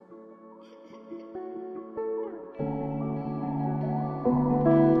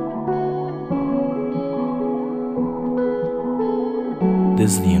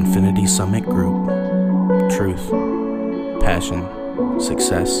This is the Infinity Summit Group. Truth, passion,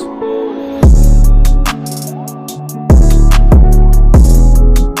 success.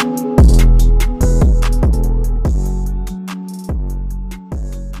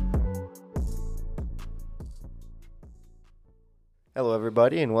 Hello,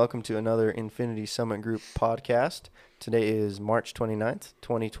 everybody, and welcome to another Infinity Summit Group podcast. Today is March 29th,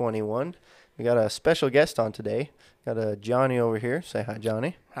 2021. We got a special guest on today. Got Johnny over here. Say hi,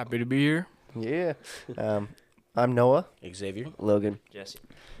 Johnny. Happy to be here. Yeah. I'm Noah. Xavier. Logan. Jesse.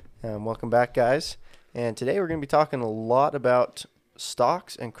 Welcome back, guys. And today we're going to be talking a lot about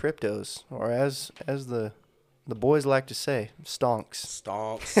stocks and cryptos, or as the boys like to say, stonks.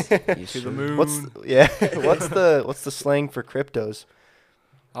 Stonks. To the moon. What's the slang for cryptos?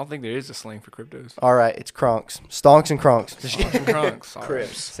 I don't think there is a slang for cryptos. All right, it's cronks. Stonks and cronks. Stonks and crunks. All right.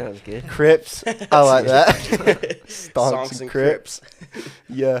 Crips. Sounds good. Crips. I like that. Stonks Stonks and and crips.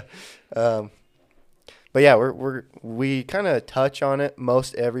 Yeah. But yeah, we kind of touch on it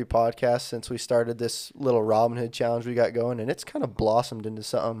most every podcast since we started this little Robinhood challenge we got going, and it's kind of blossomed into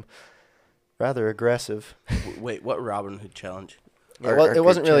something rather aggressive. Wait, what Robin Hood challenge? It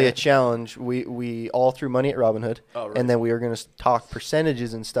wasn't really a challenge. We all threw money at Robinhood, Oh, right. and then we were going to talk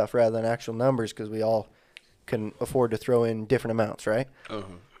percentages and stuff rather than actual numbers because we all can afford to throw in different amounts, right?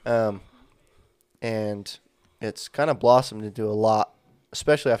 Uh-huh. And it's kind of blossomed into a lot,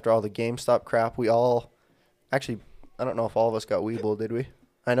 especially after all the GameStop crap. We all, actually, I don't know if all of us got Webull, did we?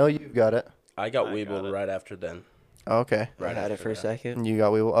 I know you got it. I got Weeble right after then. Oh, okay. I had it for a second. And you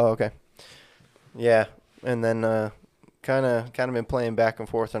got Webull. Oh, okay. Yeah, and then kind of been playing back and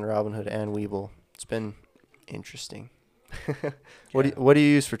forth on Robinhood and Webull. It's been interesting. What do you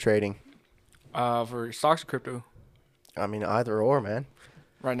use for trading? For stocks or crypto. I mean, either or, man.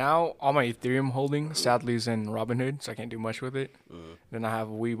 Right now, all my Ethereum holding sadly is in Robinhood, so I can't do much with it. Then I have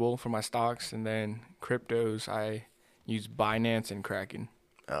Webull for my stocks, and then cryptos, I use Binance and Kraken.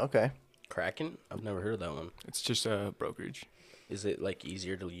 Oh, okay. Kraken? I've never heard of that one. It's just a brokerage. Is it like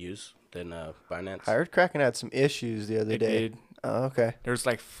easier to use than Binance? I heard Kraken had some issues the other It day. did. Oh, okay. There was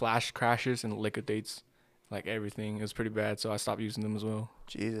like flash crashes and liquidates, like everything. It was pretty bad, so I stopped using them as well.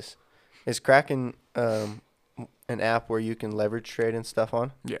 Jesus. Is Kraken an app where you can leverage trade and stuff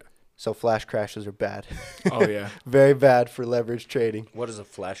on? Yeah. So flash crashes are bad. Oh yeah. Very bad for leverage trading. What is a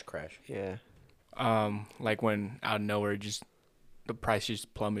flash crash? Yeah. Like when out of nowhere, just the price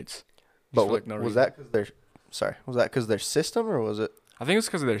just plummets. But Just for, like, no was reason. that because their system, or was it? I think it's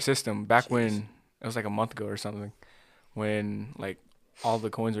because of their system. Back Jeez. when it was like a month ago or something, when like all the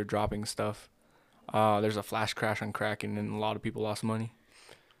coins are dropping stuff. There's a flash crash on Kraken, and a lot of people lost money.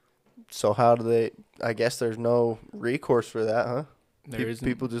 So how do they? I guess there's no recourse for that, huh? There isn't.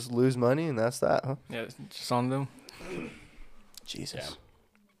 People just lose money, and that's that, huh? Yeah, it's just on them. Jesus,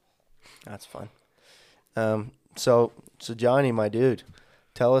 that's fun. So Johnny, my dude,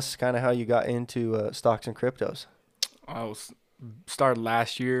 tell us kind of how you got into stocks and cryptos. Started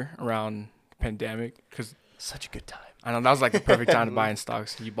last year around the pandemic because Such a good time. I know that was like the perfect time to buy in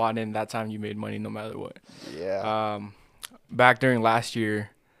stocks. You bought in that time, you made money no matter what. Yeah. Back during last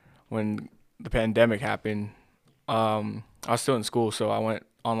year when the pandemic happened, I was still in school, so I went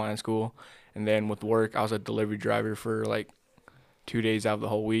online school. And then with work, I was a delivery driver for like 2 days out of the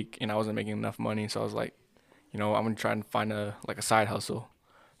whole week, and I wasn't making enough money. So I was like, I'm going to try and find a side hustle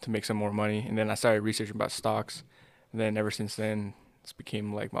to make some more money. And then I started researching about stocks. And then ever since then, it's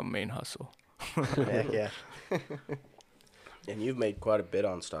became like my main hustle. Heck yeah. And you've made quite a bit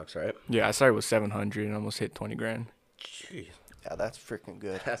on stocks, right? Yeah, I started with 700 and almost hit 20 grand. Jeez. Yeah, that's freaking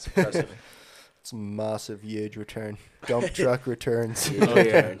good. That's impressive. It's a massive, huge return. Dump truck returns. Oh,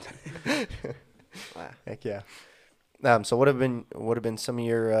 yeah. Wow. Heck yeah. So what have been some of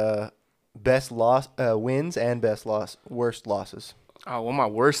your best wins and worst losses? One of my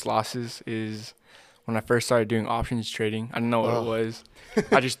worst losses is when I first started doing options trading. I didn't know what it was.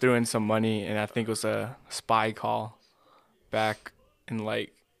 I just threw in some money, and I think it was a SPY call back in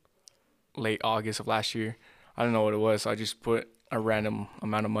like late August of last year. I didn't know what it was, so I just put a random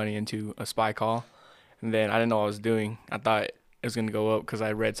amount of money into a SPY call, and then I didn't know what I was doing. I thought it was going to go up because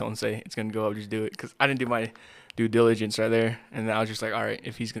I read someone say it's going to go up, just do it, because I didn't do my due diligence right there. And then I was just like, all right,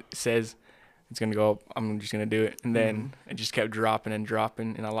 if he says it's going to go up, I'm just going to do it. And then it just kept dropping and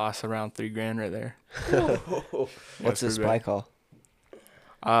dropping, and I lost around $3 grand right there. What's a SPY call?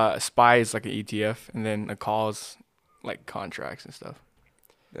 SPY is like an ETF, and then a call is like contracts and stuff.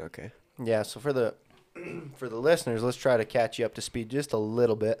 Okay. Yeah, so for the listeners, let's try to catch you up to speed just a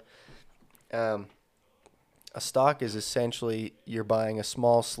little bit. A stock is essentially you're buying a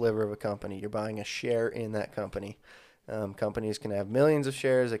small sliver of a company. You're buying a share in that company. Companies can have millions of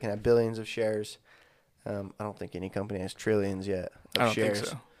shares. They can have billions of shares. I don't think any company has trillions yet of I don't shares.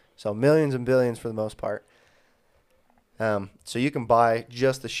 think so. So millions and billions for the most part. So you can buy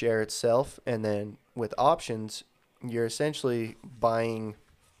just the share itself, and then with options, you're essentially buying,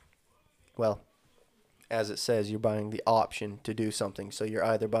 well, as it says, you're buying the option to do something. So you're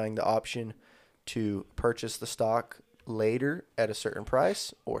either buying the option to purchase the stock later at a certain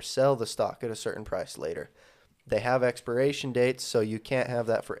price or sell the stock at a certain price later. They have expiration dates, so you can't have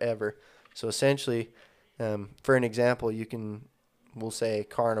that forever. So essentially, for an example, we'll say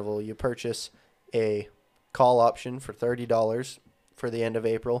Carnival, you purchase a call option for $30 for the end of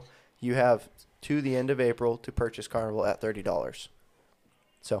April. You have to the end of April to purchase Carnival at $30.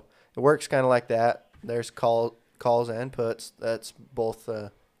 So it works kind of like that. There's calls and puts. That's both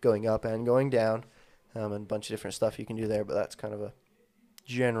going up and going down, and a bunch of different stuff you can do there. But that's kind of a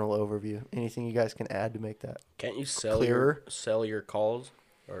general overview. Anything you guys can add to make that Can't you sell clearer? your calls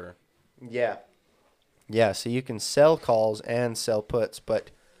or? Yeah, so you can sell calls and sell puts,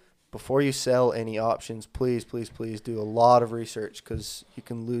 but before you sell any options, please do a lot of research because you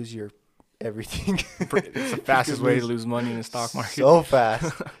can lose your everything. It's the fastest way to lose money in the stock market. So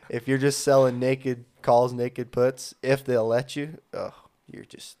fast. If you're just selling naked calls, naked puts, if they'll let you,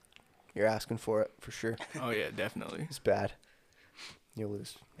 you're asking for it for sure. Oh, yeah, definitely. It's bad. You'll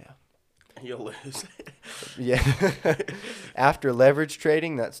lose. Yeah. You'll lose. Yeah. After leverage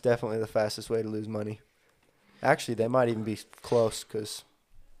trading, that's definitely the fastest way to lose money. Actually, they might even be close because,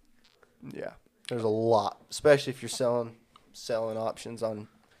 yeah, there's a lot, especially if you're selling options on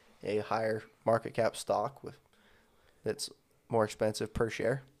a higher market cap stock that's more expensive per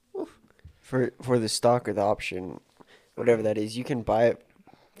share. Oof. For the stock or the option, whatever that is, you can buy it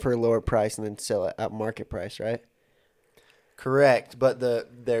for a lower price and then sell it at market price, right? Correct, but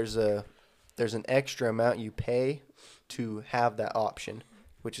there's an extra amount you pay to have that option,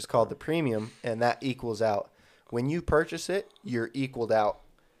 which is called the premium, and that equals out. When you purchase it, you're equaled out.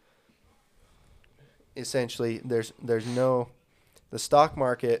 Essentially, the stock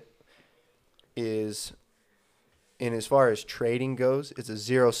market is, in as far as trading goes, it's a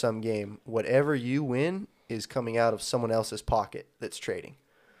zero-sum game. Whatever you win is coming out of someone else's pocket that's trading.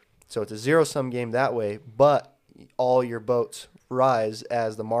 So it's a zero-sum game that way, but all your boats rise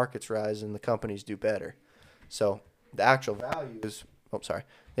as the markets rise and the companies do better. So the actual value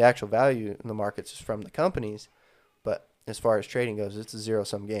in the markets is from the companies, but as far as trading goes, it's a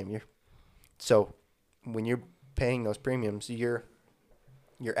zero-sum game. So when you're paying those premiums, you're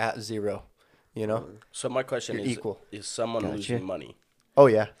at zero, you know? So my question You're is, equal. is someone Gotcha. losing money? Oh,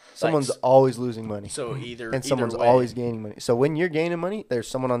 yeah. Someone's always losing money. So either And someone's way. always gaining money. So when you're gaining money, there's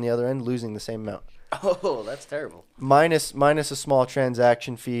someone on the other end losing the same amount. Oh, that's terrible. Minus a small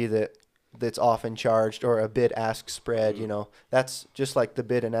transaction fee that's often charged, or a bid-ask spread, you know. That's just like the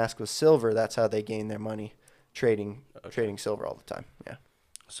bid and ask with silver. That's how they gain their money, trading silver all the time. Yeah.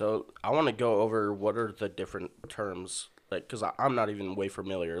 So I want to go over what are the different terms, like, because I'm not even way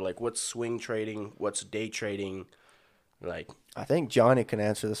familiar. Like, what's swing trading? What's day trading? Like, I think Johnny can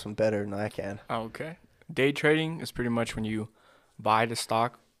answer this one better than I can. Okay. Day trading is pretty much when you buy the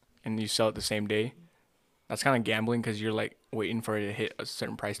stock and you sell it the same day. That's kind of gambling because you're like waiting for it to hit a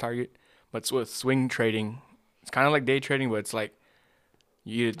certain price target. But with swing trading, it's kind of like day trading, but it's like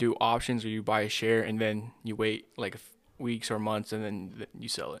you either do options or you buy a share and then you wait like weeks or months and then you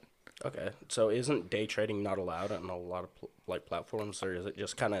sell it. okay, so isn't day trading not allowed on a lot of like platforms, or is it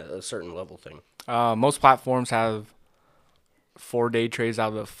just kind of a certain level thing? Most platforms have 4 day trades out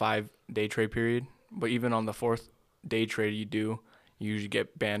of the 5 day trade period, but even on the 4th day trade you usually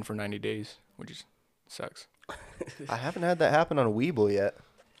get banned for 90 days, which sucks. I haven't had that happen on Webull yet.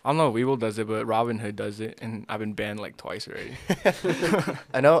 I don't know if Webull does it, but Robinhood does it, and I've been banned like twice already.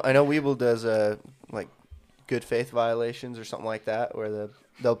 I know Webull does like good faith violations or something like that, where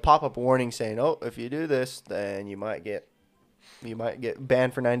they'll pop up a warning saying, "Oh, if you do this, then you might get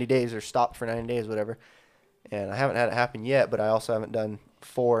banned for 90 days or stopped for 90 days, whatever." And I haven't had it happen yet, but I also haven't done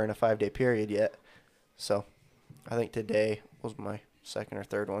 4 in a 5 day period yet. So I think today was my second or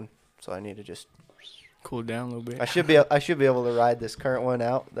third one. So I need to just Cool down a little bit. I should be able to ride this current one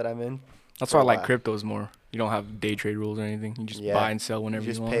out that I'm in. That's for why I a like while. cryptos more. You don't have day trade rules or anything. You just Yeah. buy and sell whenever You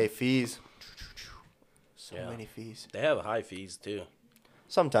you, just want. pay fees. So Yeah. many fees. They have high fees too.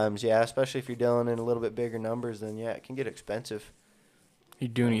 Sometimes, yeah, especially if you're dealing in a little bit bigger numbers, then yeah, it can get expensive. You're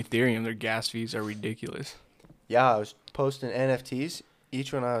doing Ethereum, their gas fees are ridiculous. Yeah, I was posting NFTs.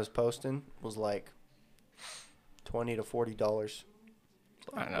 Each one I was posting was like $20 to $40.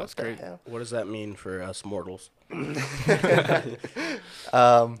 I know, What it's the great. hell? What does that mean for us mortals?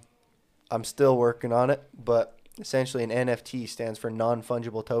 I'm still working on it, but Essentially, an NFT stands for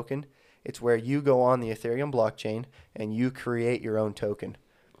non-fungible token. It's where you go on the Ethereum blockchain and you create your own token.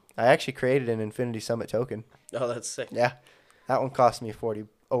 I actually created an Infinity Summit token. Oh, that's sick. Yeah, that one cost me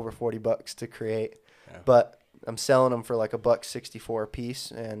over $40 to create, Yeah. but I'm selling them for like $1.64 a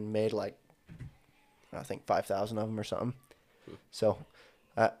piece and made like I think 5,000 of them or something. So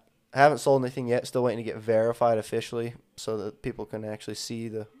I haven't sold anything yet. Still waiting to get verified officially so that people can actually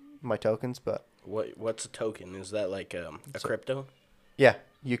see my tokens. But What's a token? Is that like a crypto? yeah,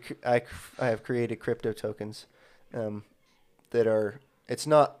 I have created crypto tokens that are it's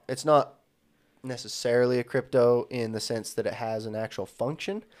not necessarily a crypto in the sense that it has an actual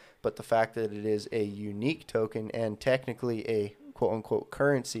function, but the fact that it is a unique token and technically a quote unquote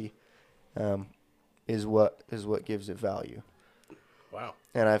currency is what gives it value. Wow.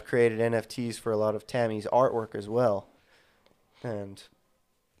 And I've created NFTs for a lot of Tammy's artwork as well. And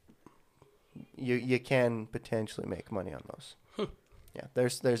you can potentially make money on those. Yeah,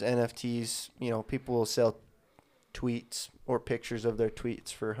 there's NFTs, people will sell tweets or pictures of their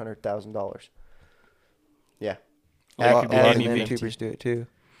tweets for $100,000. Yeah. A lot of anything. YouTubers do it too.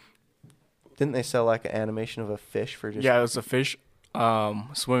 Didn't they sell like an animation of a fish for just Yeah, it was a fish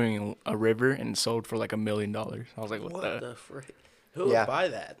swimming in a river and sold for like $1 million. I was like, what the? frick? Who would buy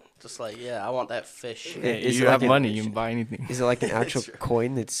that? Just like, yeah, I want that fish. Yeah, Is you it have like money, you can buy anything. Is it like an actual True.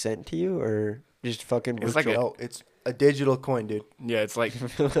 coin that's sent to you, or just fucking It's like virtual? Oh, it's a digital coin, dude. Yeah, it's like a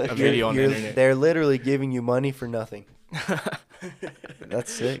video on the internet. They're literally giving you money for nothing.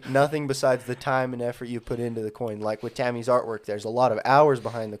 That's sick. Nothing besides the time and effort you put into the coin. Like with Tammy's artwork, there's a lot of hours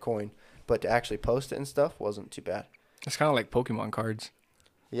behind the coin, but to actually post it and stuff wasn't too bad. It's kind of like Pokemon cards,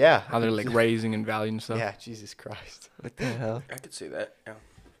 Yeah. how they're like raising in value and stuff. Yeah, Jesus Christ. What the hell? I could see that. Yeah.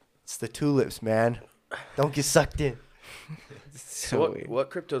 It's the tulips, man. Don't get sucked in. So So weird. what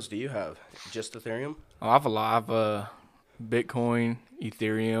cryptos do you have? Just Ethereum? Oh, I have a lot. I have Bitcoin,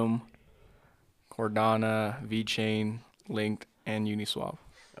 Ethereum, Cardano, VeChain, Linked, and Uniswap.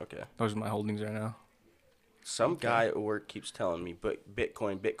 Okay. Those are my holdings right now. Some guy at work keeps telling me, but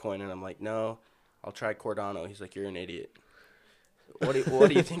Bitcoin, and I'm like, no, I'll try Cardano. He's like, you're an idiot. What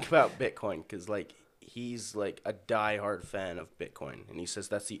do you think about Bitcoin? Because like he's like a diehard fan of Bitcoin, and he says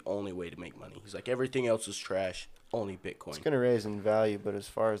that's the only way to make money. He's like, everything else is trash, only Bitcoin. It's going to raise in value, but as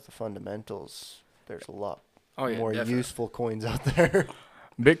far as the fundamentals, there's a lot Oh yeah, more definitely. useful coins out there.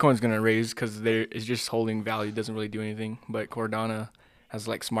 Bitcoin's gonna raise because it's just holding value. It doesn't really do anything. But Cardano has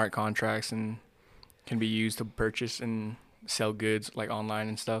like smart contracts and can be used to purchase and sell goods like online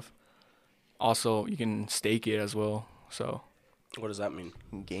and stuff. Also, you can stake it as well. So What does that mean?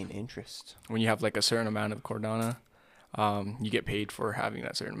 Gain interest. when you have like a certain amount of Cardano, you get paid for having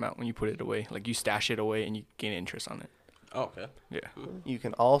that certain amount when you put it away. Like you stash it away and you gain interest on it. Oh, okay. Yeah. You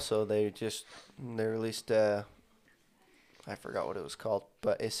can also, they released, I forgot what it was called,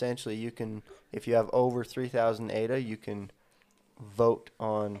 but essentially you can, if you have over 3,000 ADA, you can vote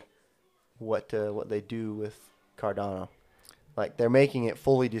on what they do with Cardano. Like they're making it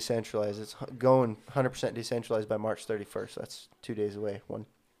fully decentralized. It's going 100% decentralized by March 31st. That's 2 days away.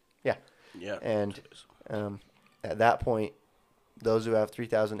 Yeah. And at that point, those who have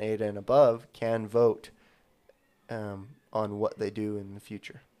 3,000 ADA and above can vote on what they do in the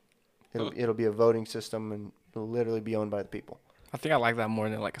future. It'll be a voting system and it'll literally be owned by the people. I think I like that more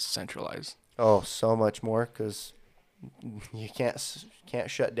than like a centralized. Oh, so much more because you can't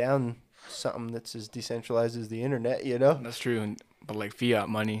shut down something that's as decentralized as the internet. That's true. But like fiat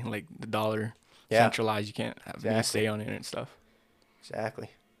money, like the dollar, Yeah. centralized, you can't have any Exactly. say on it and stuff.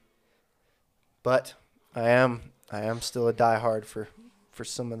 Exactly. But I am still a diehard for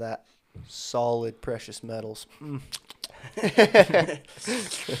some of that solid precious metals.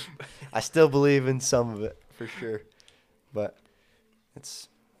 I still believe in some of it for sure, but it's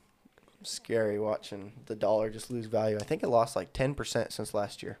scary watching the dollar just lose value. I think it lost like 10% since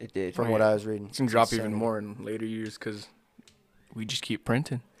last year, It did. from Oh, what yeah. I was reading. It's gonna drop Insane. even more in later years because we just keep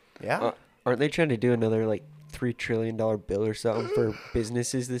printing. Yeah. Aren't they trying to do another like $3 trillion bill or something for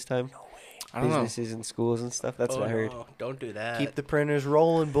businesses this time? I don't know. Businesses and schools and stuff. That's Oh, what I heard. no, don't do that. Keep the printers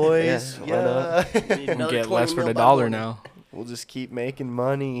rolling, boys. Yeah, why Yeah. We need We'll another get 20 less for mil the by dollar morning. now. We'll just keep making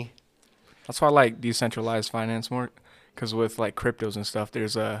money. That's why I like decentralized finance more, because with like cryptos and stuff,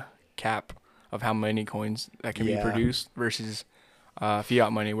 there's a cap of how many coins that can Yeah. be produced versus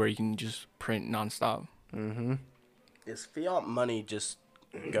fiat money where you can just print nonstop. Mm-hmm. Is fiat money just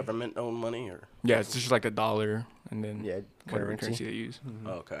government-owned money, or? Yeah, it's just like a dollar and then Yeah, whatever currency. currency they use. Mhm.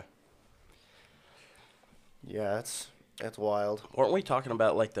 Oh, okay. Yeah, that's wild. Weren't we talking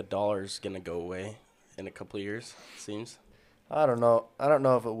about like the dollar's gonna go away in a couple of years? It seems. I don't know. I don't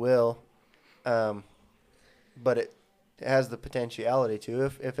know if it will. but it has the potentiality to.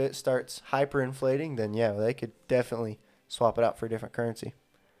 If it starts hyperinflating, then yeah, they could definitely swap it out for a different currency.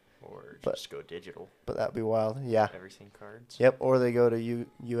 Or But- just go digital. But that'd be wild. Yeah. Everything cards. Yep. Or they go to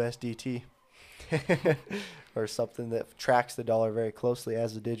USDT or something that tracks the dollar very closely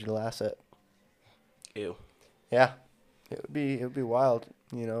as a digital asset. Ew. Yeah, it would be wild.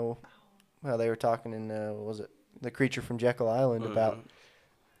 You know, how they were talking in what was it The Creature from Jekyll Island about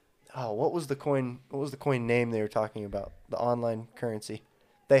what was the coin name they were talking about, the online currency.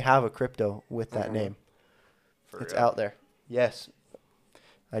 They have a crypto with that name. For It's real. out there. Yes,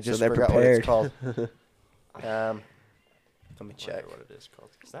 I just they're forgot what it's prepared. called. Let me Wonder check. what it is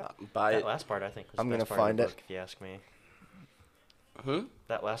called. 'Cause that, Buy that it. last part I think was I'm the gonna best part of the find it. book, if you ask me. Hmm?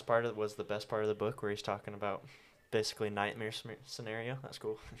 That last part was the best part of the book where he's talking about basically nightmare scenario. That's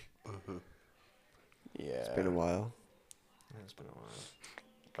cool. Yeah, It's been a while. It's been a while.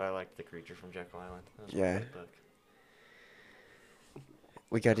 But I liked The Creature from Jekyll Island. That was a Yeah. good book.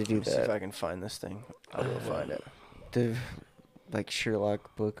 We got to do Let me see if that. I can find this thing. I will find it. The like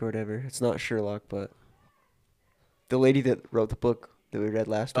Sherlock book or whatever. It's not Sherlock, but the lady that wrote the book that we read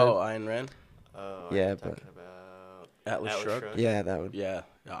last time. Oh, Ayn Rand. Oh, Yeah, are you but- talking about Atlas Shrugged? Yeah, that one. Yeah,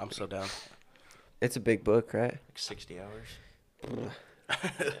 I'm so down. It's a big book, right? Like 60 hours. You Yeah.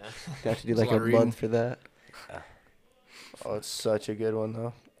 have to do It's a like lot a of reading. month for that. Oh, it's such a good one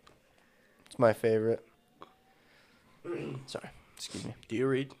though. It's my favorite. Sorry, excuse me. Do you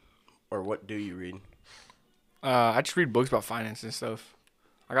read, or what do you read? I just read books about finance and stuff.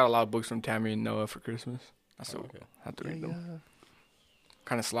 I got a lot of books from Tammy and Noah for Christmas. I still have to read them.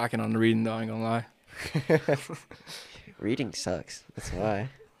 Kind of slacking on the reading though, I ain't gonna lie. Reading sucks. That's why.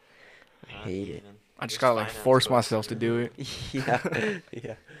 I Not hate it. even. I just There's gotta like finance force books myself to too. do it. Yeah.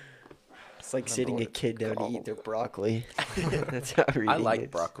 Yeah. It's like I don't know sitting what a kid down to called. eat their broccoli. That's how reading I like is.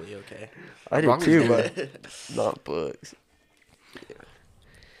 broccoli. Okay. I do Broccoli's too, good. but not books.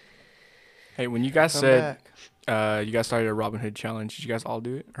 Hey, when you guys Come said back. you guys started a Robin Hood challenge, did you guys all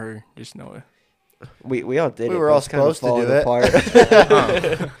do it or just Noah? We all did We it. were but all it's kind of supposed to do falling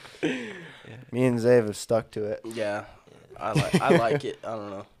it. apart. Me and Zave have stuck to it. Yeah, I like it. I don't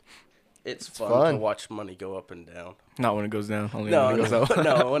know. It's fun to fun. watch money go up and down. Not when it goes down, only No, when it goes no, up.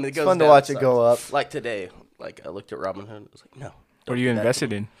 no. When it It's goes fun to down, watch it it go up. Like today, like I looked at Robinhood. I was like, no. What don't are you do that to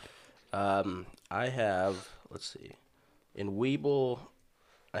invested me. in? I have. Let's see. In Weeble,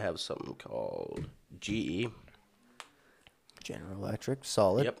 I have something called GE. General Electric,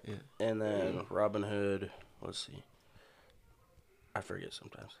 solid. Yep. And then Robinhood. Let's see. I forget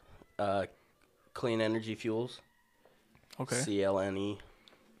sometimes. Clean Energy Fuels. Okay. CLNE.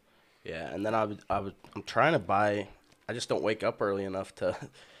 Yeah, and then I'm trying to buy. I just don't wake up early enough to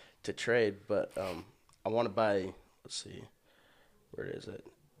trade, but I want to buy. Let's see, where is it?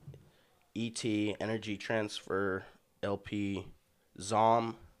 ET Energy Transfer LP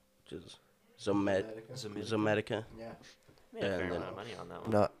ZOM, which is Zomedica. Yeah. Made a fair And amount then- of money on that one.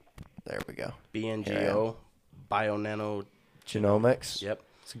 Not. There we go. BNGO, Bionano. Genomics. Yep.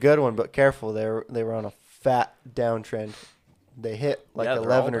 It's a good one, but careful. They were on a fat downtrend. They hit like Yeah, they're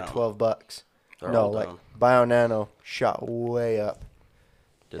 11 all or down. 12 bucks. They're No, all like down. BioNano shot way up.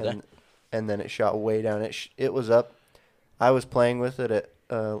 Did and, and then it shot way down. It was up. I was playing with it at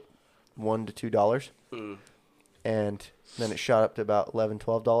 $1 to $2, they? and then it shot up to about $11,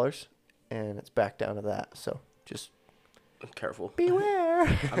 $12, and it's back down to that. So just Careful. beware.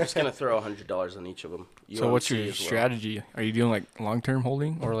 I'm just gonna throw $100 on each of them. So what's UMC your as well. strategy? Are you doing like long-term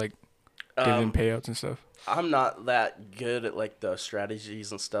holding or like dividend payouts and stuff? I'm not that good at like the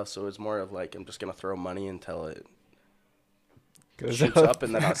strategies and stuff, so it's more of like I'm just gonna throw money until it shoots up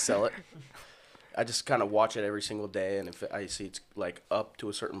and then I'll sell it. I just kind of watch it every single day, and if I see it's like up to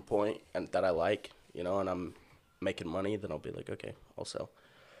a certain point and that I like, and I'm making money, then I'll be like, okay, I'll sell,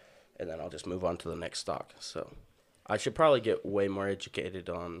 and then I'll just move on to the next stock. So I should probably get way more educated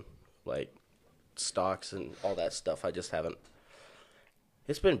on like stocks and all that stuff. I just haven't.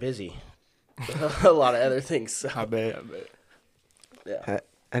 It's been busy. A lot of other things. So, I bet. yeah.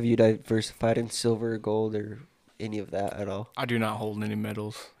 Have you diversified in silver, gold, or any of that at all? I do not hold any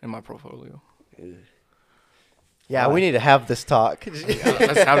metals in my portfolio. Yeah, we need to have this talk.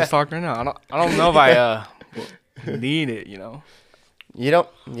 Let's have this talk right now. I don't know if I need it, you know. You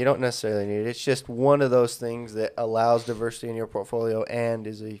don't necessarily need it. It's just one of those things that allows diversity in your portfolio and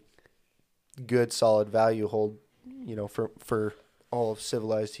is a good solid value hold, for all of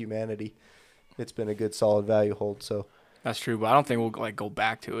civilized humanity. It's been a good solid value hold. So That's true, but I don't think we'll like go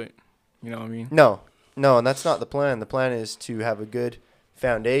back to it. You know what I mean? no, and that's not the plan. The plan is to have a good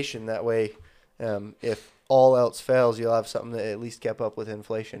foundation. That way, if all else fails, you'll have something that at least kept up with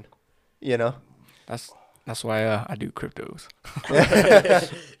inflation. That's That's why I do cryptos.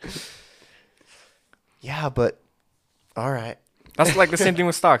 Yeah, but all right. That's like the same thing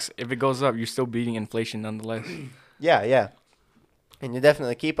with stocks. If it goes up, you're still beating inflation nonetheless. Yeah, yeah. And you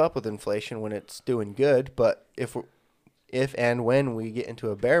definitely keep up with inflation when it's doing good, but if and when we get into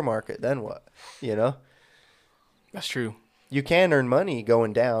a bear market, then what? You know? That's true. You can earn money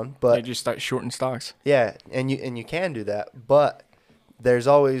going down, They but just start shorting stocks. yeah, and you can do that, but there's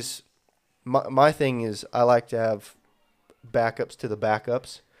always my thing is I like to have backups to the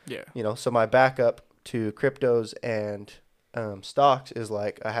backups. Yeah. You know, so my backup to cryptos and stocks is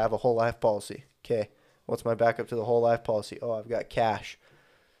like I have a whole life policy. Okay, what's my backup to the whole life policy? Oh, I've got cash,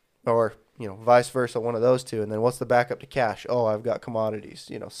 or you know, vice versa, one of those two. And then what's the backup to cash? Oh, I've got commodities.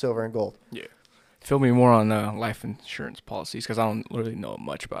 You know, silver and gold. Yeah. Fill me more on life insurance policies because I don't really know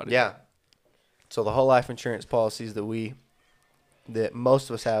much about it. Yeah. So the whole life insurance policies that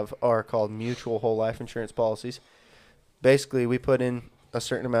most of us have are called mutual whole life insurance policies. Basically, we put in a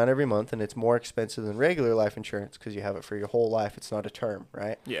certain amount every month, and it's more expensive than regular life insurance because you have it for your whole life. It's not a term,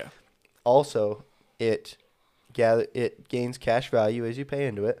 right? Yeah. Also, it gains cash value as you pay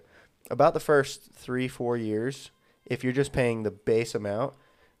into it. About the first 3-4 years, if you're just paying the base amount,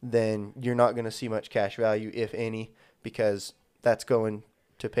 then you're not going to see much cash value, if any, because that's going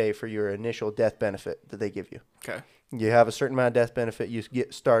to pay for your initial death benefit that they give you. Okay. You have a certain amount of death benefit you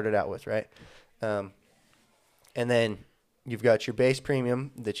get started out with, right? And then you've got your base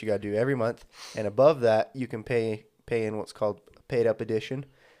premium that you got to do every month, and above that you can pay in what's called paid up addition,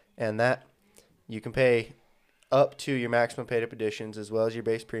 and that you can pay up to your maximum paid up additions as well as your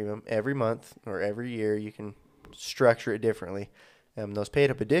base premium every month or every year. You can structure it differently. Those paid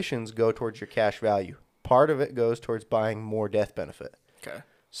up additions go towards your cash value. Part of it goes towards buying more death benefit. Okay.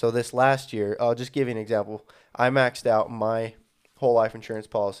 So this last year, I'll just give you an example. I maxed out my whole life insurance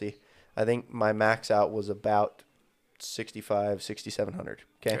policy. I think my max out was about $6,700.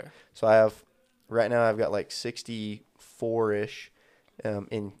 Okay. So right now I've got like 64-ish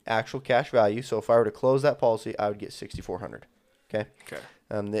in actual cash value. So if I were to close that policy, I would get 6,400. Okay. Okay.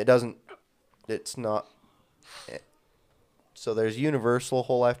 It's not. So there's universal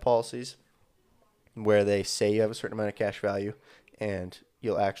whole life policies where they say you have a certain amount of cash value and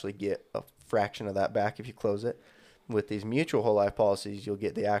you'll actually get a fraction of that back if you close it. With these mutual whole life policies, you'll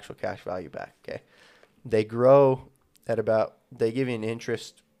get the actual cash value back. Okay. They grow at they give you an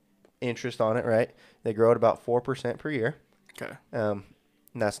interest on it, right? They grow at about 4% per year. Okay. And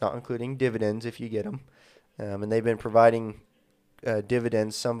that's not including dividends if you get them. And they've been providing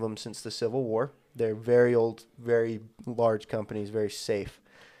dividends, some of them since the Civil War. They're very old, very large companies, very safe.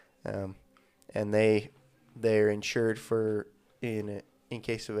 And they're insured for in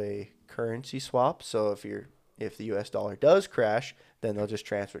case of a currency swap. So if the U.S. dollar does crash, then they'll just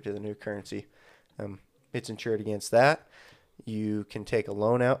transfer it to the new currency. It's insured against that. You can take a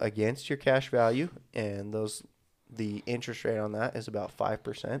loan out against your cash value, and the interest rate on that is about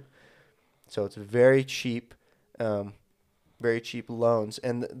 5%. So it's very cheap loans.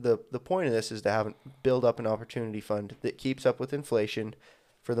 And the point of this is to build up an opportunity fund that keeps up with inflation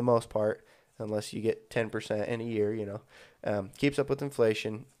for the most part, unless you get 10% in a year, keeps up with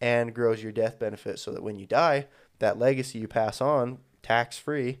inflation and grows your death benefit so that when you die, that legacy you pass on,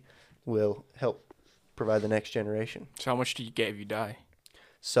 tax-free, will help provide the next generation. So how much do you get if you die?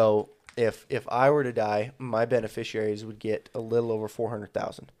 So if I were to die, my beneficiaries would get a little over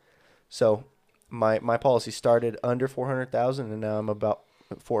 $400,000. So my policy started under $400,000, and now I'm about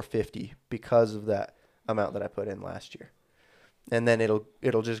 $450,000 because of that amount that I put in last year. And then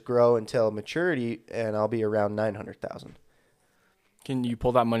it'll just grow until maturity, and I'll be around $900,000. Can you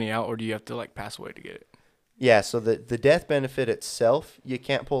pull that money out, or do you have to pass away to get it? Yeah, so the death benefit itself, you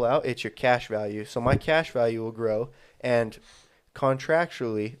can't pull out. It's your cash value. So my cash value will grow, and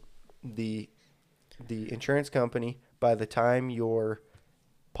contractually, the insurance company, by the time your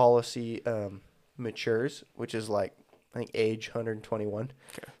policy matures, which is I think age 121.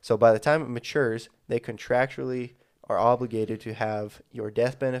 Okay. So by the time it matures, they contractually are obligated to have your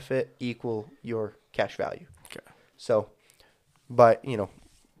death benefit equal your cash value. Okay. So, but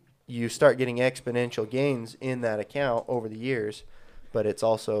you start getting exponential gains in that account over the years, but it's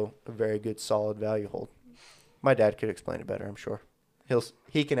also a very good solid value hold. My dad could explain it better, I'm sure.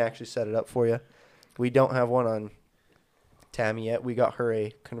 He can actually set it up for you. We don't have one on Tammy yet. We got her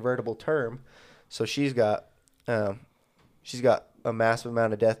a convertible term, so she's got a massive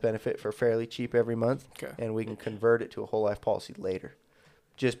amount of death benefit for fairly cheap every month, Okay. and we can convert it to a whole life policy later,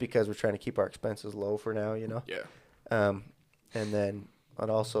 just because we're trying to keep our expenses low for now, Yeah. And then I'd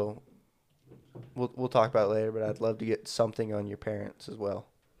also, we'll talk about it later, but I'd love to get something on your parents as well,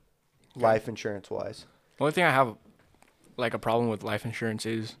 life insurance wise. The only thing I have like a problem with life insurance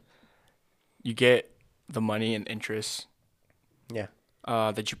is you get the money and interest. Yeah.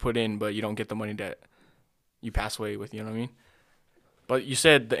 That you put in, but you don't get the money that you pass away with. You know what I mean? But you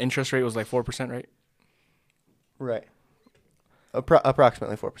said the interest rate was like 4%, right? Right.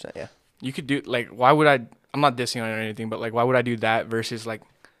 Approximately 4%. Yeah. You could do like, why would I? I'm not dissing on it or anything, but like, why would I do that versus like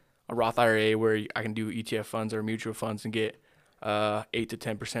a Roth IRA where I can do ETF funds or mutual funds and get 8 to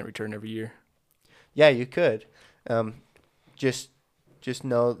 10% return every year? Yeah, you could. Just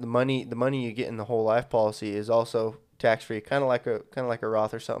know the money you get in the whole life policy is also tax free, kind of like a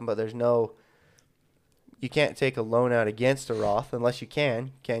Roth or something. But there's no, you can't take a loan out against a Roth unless you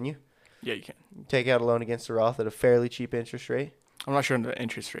can you? Yeah, you can. Take out a loan against a Roth at a fairly cheap interest rate. I'm not sure on the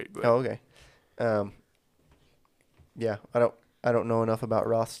interest rate, but Oh, okay. Yeah, I don't know enough about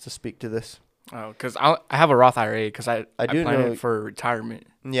Roths to speak to this. because I have a Roth IRA because I do plan know- it for retirement.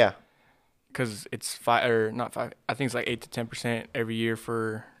 Yeah. Because it's 5 or not 5. I think it's like 8 to 10% every year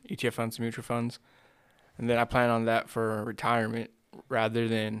for ETF funds and mutual funds, and then I plan on that for retirement rather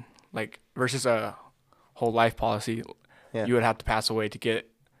than like versus a whole life policy. Yeah. You would have to pass away to get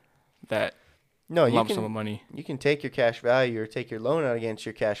that No, you lump sum of can money. you can take your cash value or take your loan out against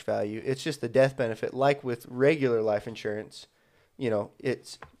your cash value. It's just the death benefit, like with regular life insurance. You know,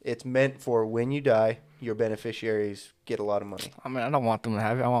 it's meant for when you die, your beneficiaries get a lot of money. I mean, I don't want them to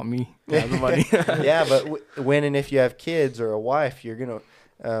have it. I want me to have the money. Yeah, but when and if you have kids or a wife, you're gonna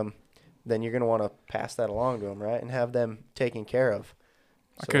then you're gonna want to pass that along to them, right, and have them taken care of.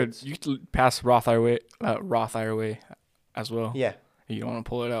 So You could pass Roth IRA as well. Yeah. You don't want to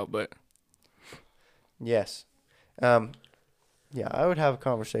pull it out, but Yes. Yeah, I would have a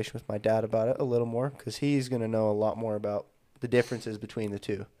conversation with my dad about it a little more because he's going to know a lot more about the differences between the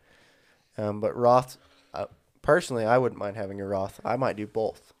two. But Roth, personally, I wouldn't mind having a Roth. I might do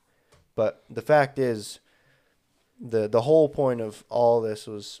both. But the fact is, the whole point of all this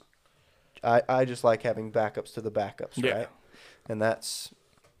was I just like having backups to the backups, Yeah. right? And that's,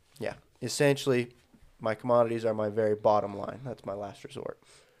 yeah, essentially my commodities are my very bottom line. That's my last resort.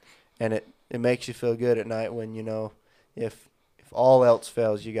 And it makes you feel good at night when, you know, if all else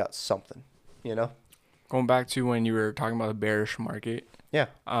fails, you got something, you know? going back to when you were talking about the bearish market, Yeah.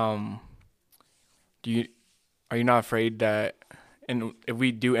 are you not afraid that, and if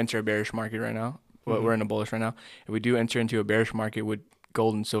we do enter a bearish market right now, Mhm. we're in a bullish right now, if we do enter into a bearish market, would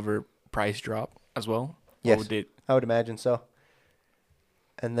gold and silver price drop as well? Yes. Or would it, I would imagine so.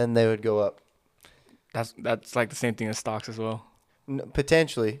 And then they would go up. that's like the same thing as stocks as well.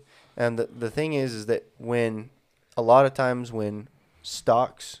 Potentially. And the thing is that when a lot of times when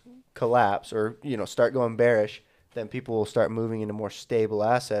stocks collapse or, you know, start going bearish, then people will start moving into more stable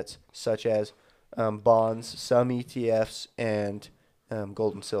assets such as bonds, some ETFs, and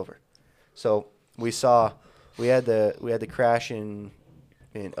gold and silver. So we had the crash in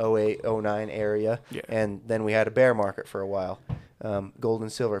 08, 09 area, Yeah. and then we had a bear market for a while. Gold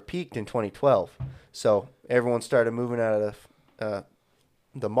and silver peaked in 2012. So everyone started moving out of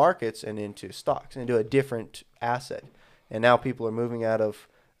the markets and into stocks, into a different asset. And now people are moving out of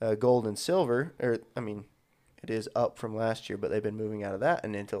gold and silver, it is up from last year, but they've been moving out of that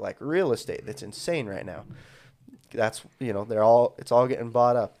and into like real estate. That's insane right now. That's, you know, it's all getting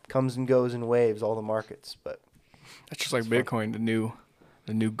bought up. Comes and goes in waves, all the markets, but That's just like It's fun. Bitcoin,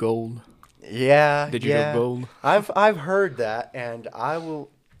 the new gold, yeah, digital gold. I've heard that, and I will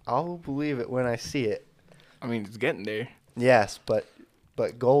believe it when I see it. I mean, it's getting there. Yes, but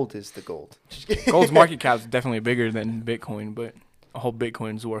gold is the gold. Gold's market cap is definitely bigger than Bitcoin, but a whole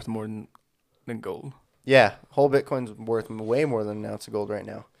Bitcoin's worth more than gold. Yeah, whole Bitcoin's worth way more than an ounce of gold right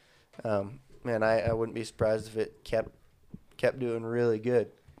now. Man, I wouldn't be surprised if it kept doing really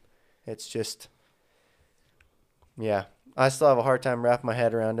good. It's just, yeah, I still have a hard time wrapping my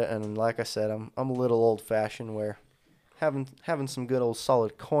head around it, and like I said, I'm a little old fashioned where having some good old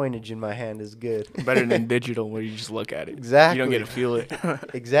solid coinage in my hand is good. Better than digital, where you just look at it. Exactly. You don't get to feel it.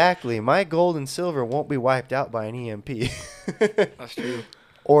 Exactly. My gold and silver won't be wiped out by an EMP. That's true.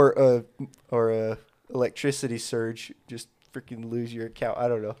 or a electricity surge, just freaking lose your account. I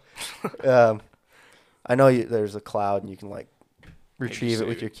don't know. I know there's a cloud and you can like retrieve it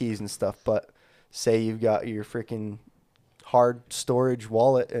with save your keys and stuff, but say you've got your freaking hard storage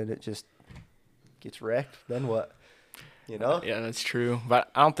wallet and it just gets wrecked, then what? You know? Yeah, that's true. But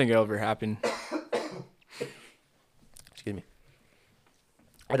I don't think it'll ever happen. Excuse me.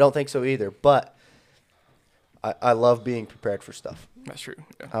 I don't think so either, but I love being prepared for stuff. That's true.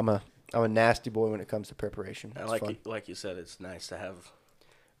 Yeah. I'm a nasty boy when it comes to preparation. And It's fun. like you said, it's nice to have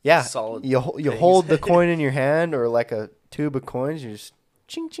Yeah, solid you things. hold the coin in your hand or like a tube of coins. You just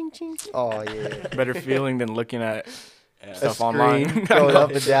ching, ching, ching. Oh, yeah. Better feeling than looking at Yeah. stuff Screen online. going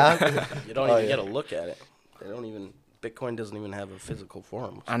up and down. You don't Oh, even yeah. get to look at it. They don't even. Bitcoin doesn't even have a physical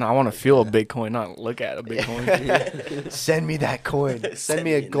form. I know. I want to feel a Bitcoin, not look at a Bitcoin. Send me that coin. Send Send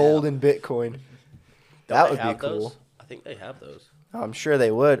me a me it golden Bitcoin. That Don't would they be have cool. those? I think they have those. I'm sure they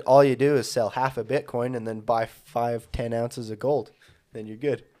would. All you do is sell half a Bitcoin and then buy 5-10 ounces of gold. Then you're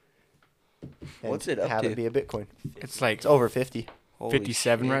good. And What's it up have to? it be a Bitcoin. It's like It's over 50. Holy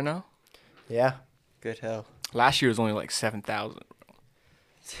 57 shit. right now. Yeah. Good hell. Last year was only like 7,000.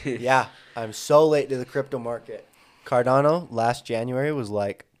 Yeah. I'm so late to the crypto market. Cardano last January was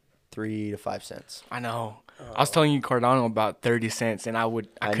like 3 to 5 cents. I know. I was telling you Cardano about 30 cents, and I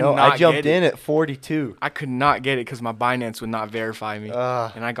I could know. not I jumped get it. in at 42. I could not get it because my Binance would not verify me,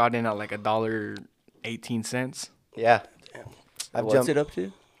 Ah. and I got in at like $1.18. Yeah. I've What's jumped it up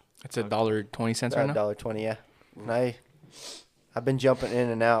to? It's $1.20 right now. $1.20, yeah. And I've been jumping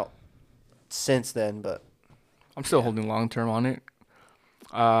in and out since then, but I'm still holding long term on it.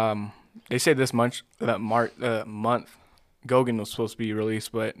 They say this month Goguen was supposed to be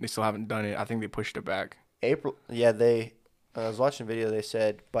released, but they still haven't done it. I think they pushed it back. April, yeah, I was watching a video, they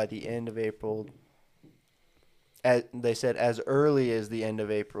said by the end of April, they said as early as the end of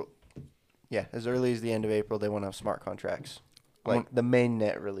April, yeah, as early as the end of April, they want to have smart contracts, like the main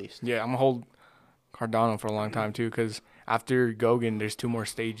net released. Yeah, I'm gonna hold Cardano for a long time too, because after Goguen, there's 2 more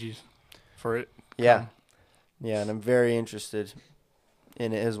stages for it. Yeah, yeah, and I'm very interested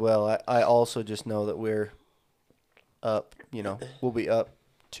in it as well. I also just know that we're up, we'll be up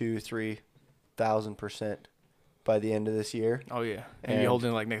 2,000-3,000% by the end of this year. Oh yeah, and And- you hold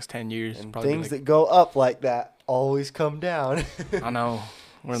in like next 10 years. And probably things like, that go up like that always come down. I know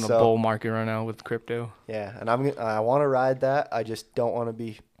we're in the So- bull market right now with crypto. Yeah, and I want to ride that. I just don't want to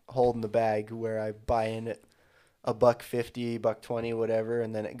be holding the bag where I buy in at $1.50, $1.20, whatever,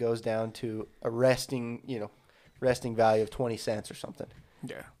 and then it goes down to a resting value of 20 cents or something,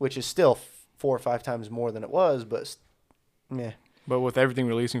 Yeah, which is still 4 or 5 times more than it was, but yeah, but with everything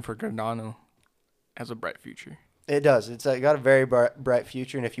releasing for Cardano, it has a bright future. it does. It's got a very bright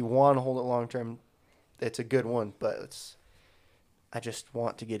future, and if you want to hold it long term, it's a good one. But I just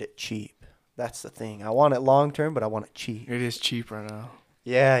want to get it cheap. That's the thing. I want it long term, but I want it cheap. It is cheap right now.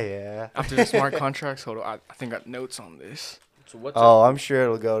 Yeah. After the smart contracts, hold on, I think I got notes on this. So what's Oh, I'm sure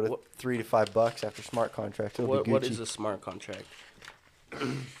it'll go to What- $3 to $5 after smart contract. It'll be what Gucci. is a smart contract?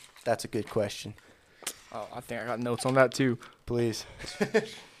 That's a good question. Oh, I think I got notes on that too. Please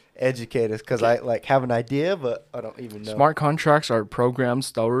educate us, because I have an idea, but I don't even know. Smart contracts are programs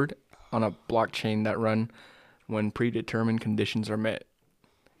stored on a blockchain that run when predetermined conditions are met.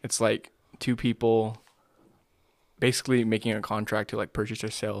 It's like 2 people basically making a contract to like purchase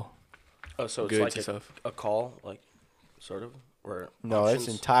or sell Oh, so it's goods like and stuff. a call, like sort of, or No, it's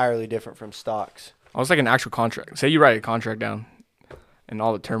options? entirely different from stocks. Oh, it's like an actual contract. Say you write a contract down and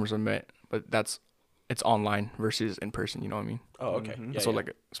all the terms are met, but it's online versus in person, you know what I mean? Oh, okay. Mhm. Yeah, That's what yeah. like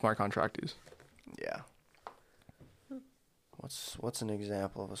a smart contract is. Yeah. What's an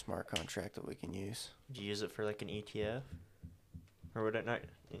example of a smart contract that we can use? Did you use it for like an ETF? Or would it not?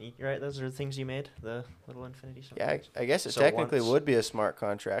 Right, those are the things you made, the little infinity stuff. Yeah, I guess it So technically once- would be a smart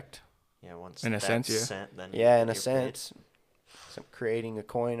contract. Yeah, once In a that's sense, yeah. sent, then Yeah, in a you're paid. sense. So creating a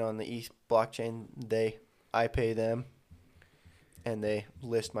coin on the ETH blockchain, I pay them, and they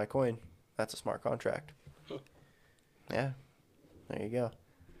list my coin. That's a smart contract. Yeah, there you go.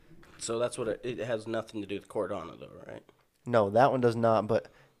 So that's what it has nothing to do with Cardano, though, right? No, that one does not, but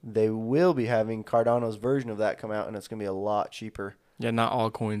they will be having Cardano's version of that come out, and it's going to be a lot cheaper. Yeah, not all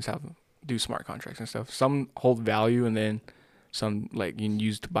coins do smart contracts and stuff. Some hold value, and then some like you can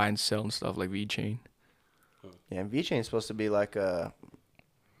use to buy and sell and stuff, like VeChain. Yeah, and VeChain is supposed to be like a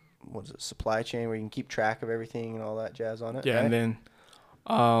supply chain where you can keep track of everything and all that jazz on it. Yeah, right? and then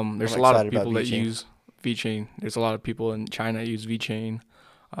there's I'm a lot of excited about people that VeChain. use VeChain. There's a lot of people in China that use VeChain,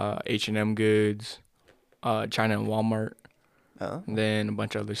 H&M Goods, China and Walmart, Oh, and then a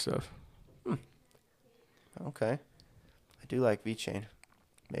bunch of other stuff. okay. I do like VeChain.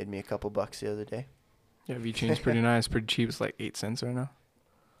 Made me a couple bucks the other day. Yeah, VeChain's pretty nice, pretty cheap. It's like 8 cents right now.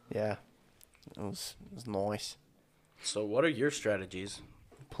 Yeah, it was nice. So what are your strategies?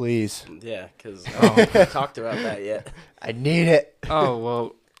 Please, Yeah, because Oh. I haven't talked about that yet. I need it. Oh,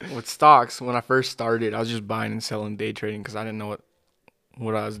 well, with stocks, when I first started, I was just buying and selling day trading because I didn't know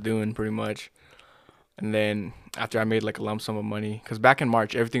what I was doing pretty much. And then after I made like a lump sum of money, because back in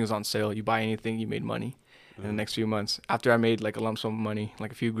March, everything was on sale. You buy anything, you made money in the next few months. After I made like a lump sum of money,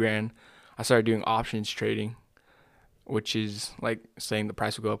 like a few grand, I started doing options trading, which is like saying the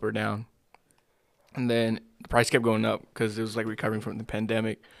price will go up or down. And then the price kept going up because it was like recovering from the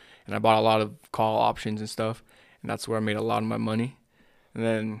pandemic. And I bought a lot of call options and stuff. And that's where I made a lot of my money. And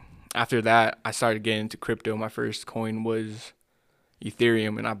then after that, I started getting into crypto. My first coin was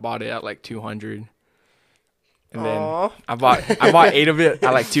Ethereum, and I bought it at like 200. And then Aw. I bought 8 of it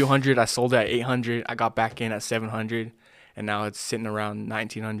at like 200. I sold it at 800. I got back in at 700, and now it's sitting around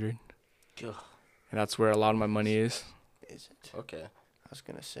 1900. Ugh. And that's where a lot of my money is. Is it? Okay. I was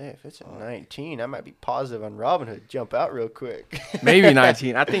gonna say if it's at 19, I might be positive on Robinhood. Jump out real quick. Maybe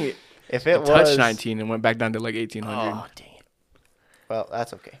 19. I think if it it touched was 19 and went back down to like 1800. Oh dang it. Well,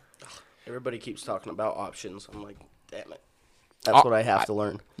 that's okay. Everybody keeps talking about options. I'm like, damn it. That's what I have to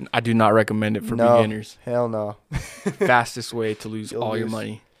learn. I do not recommend it for No. beginners. Hell no. Fastest way to lose You'll all your lose.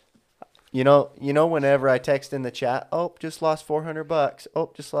 money. You know, whenever I text in the chat, oh, just lost $400.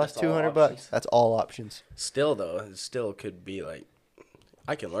 Oh, just lost That's all $200. options. That's all options. Still, though, it still could be like,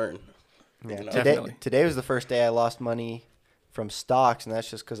 I can learn. Yeah. You know? Definitely. Today was the first day I lost money from stocks, and that's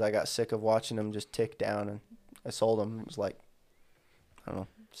just because I got sick of watching them just tick down, and I sold them. It was like, I don't know,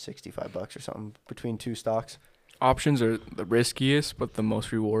 $65 or something between 2 stocks. Options are the riskiest, but the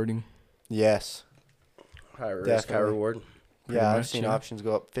most rewarding. Yes. High risk, high Definitely. reward. Pretty Yeah, I've much, seen yeah. options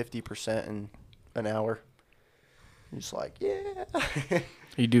go up 50% in an hour. You're just like, yeah.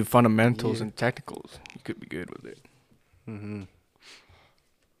 You do fundamentals Yeah. and technicals, you could be good with it. Mm-hmm.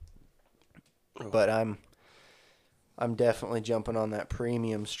 But I'm definitely jumping on that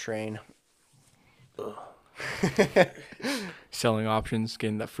premiums train. Selling options,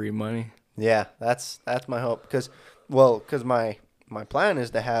 getting that free money. Yeah, that's my hope. Because my plan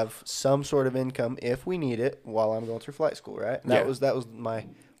is to have some sort of income if we need it while I'm going through flight school, right? And Yeah. that was my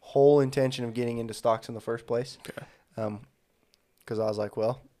whole intention of getting into stocks in the first place. Okay. Because I was like,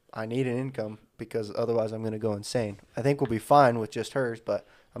 well, I need an income because otherwise I'm going to go insane. I think we'll be fine with just hers, but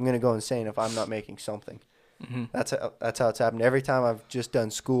I'm going to go insane if I'm not making something. Hmm. That's how it's happened. Every time I've just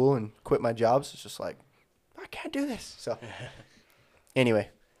done school and quit my jobs, it's just like, I can't do this. So anyway,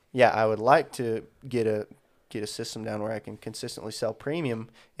 yeah, I would like to get a system down where I can consistently sell premium.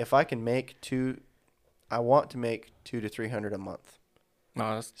 If I can make I want to make $200 to $300 a month.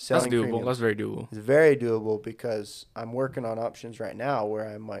 No, that's Selling doable. premium. That's very doable. It's very doable because I'm working on options right now where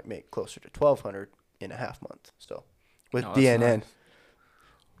I might make closer to $1,200 in a half month. So with No, that's DNN, nice.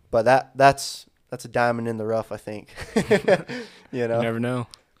 but that's a diamond in the rough, I think. You know, You never know.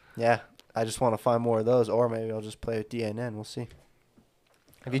 yeah. I just want to find more of those, or maybe I'll just play with DNN. We'll see.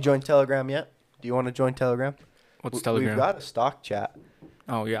 Have you joined Telegram yet? Do you want to join Telegram? What's Telegram? We've got a stock chat.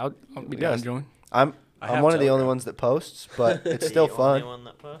 Oh yeah, I'll be We down got- to join. I'm I I'm have one of the only Telegram. ones that posts, but it's The still only fun. one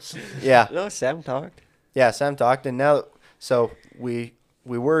that posts. Yeah. No, Sam talked. Yeah, Sam talked, and now, so we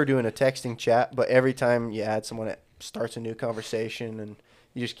were doing a texting chat, but every time you add someone, it starts a new conversation, and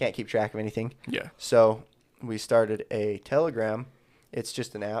you just can't keep track of anything. Yeah. So we started a Telegram. It's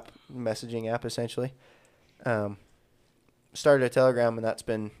just an app, messaging app essentially. Started a Telegram, and that's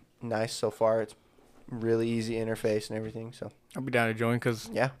been nice so far. It's really easy interface and everything. So I'll be down to join because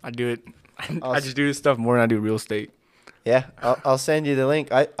yeah, I do it. I'll I just do this stuff more than I do real estate. yeah. I'll send you the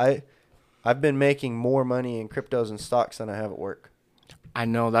link. I've been making more money in cryptos and stocks than I have at work. I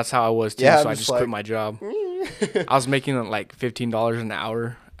know that's how I was too. Yeah, so I'm I just just quit like- my job. I was making like $15 an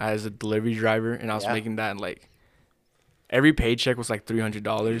hour as a delivery driver, and I was Yeah. making that in like every paycheck was like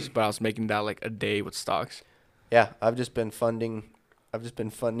 $300, but I was making that like a day with stocks. Yeah, I've just been funding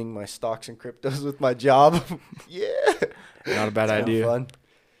my stocks and cryptos with my job. Yeah. Not a bad It's kinda idea. Fun.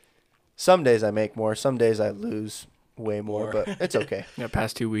 Some days I make more, some days I lose way more, but it's okay. Yeah,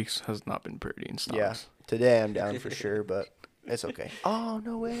 past 2 weeks has not been pretty in stocks. Yeah. Today I'm down for sure, but it's okay. Oh,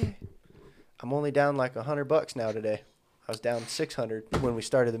 no way. I'm only down like $100 now today. I was down 600 when we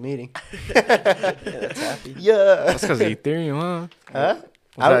started the meeting. That's happy. Yeah. That's because of Ethereum, huh? Huh? Was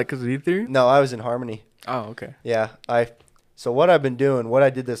I that w- because of Ethereum? No, I was in Harmony. Oh, okay. Yeah, so what I've been doing, what I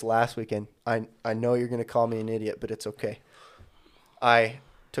did this last weekend, I know you're going to call me an idiot, but it's okay. I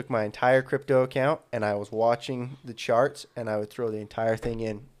took my entire crypto account and I was watching the charts and I would throw the entire thing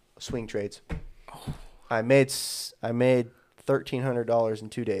in swing trades. I made $1,300 in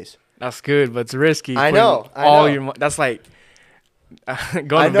 2 days. That's good, but it's risky. I putting know, I all know. your that's like I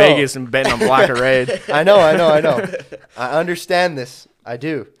going to know. Vegas and betting on black or red. I know. I understand this. I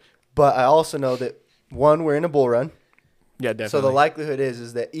do. But I also know that, one, we're in a bull run. Yeah, definitely. So the likelihood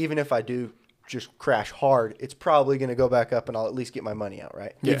is that even if I do just crash hard, it's probably going to go back up and I'll at least get my money out,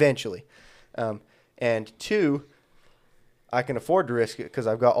 right? Yeah. Eventually. And two, I can afford to risk it because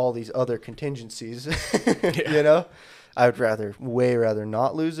I've got all these other contingencies, Yeah. you know? I would way rather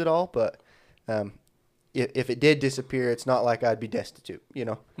not lose it all, but if it did disappear, it's not like I'd be destitute, you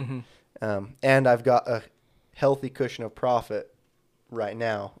know. Mm-hmm. And I've got a healthy cushion of profit right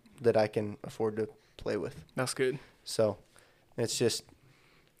now that I can afford to play with. That's good. So it's just,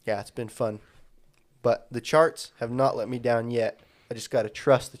 yeah, it's been fun. But the charts have not let me down yet. I just got to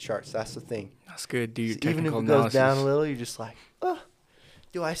trust the charts. That's the thing. That's good. Do your Even if technical it analysis. goes down a little, you're just like, oh,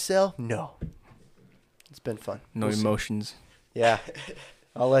 do I sell? No. It's been fun. No We'll see. emotions. Yeah.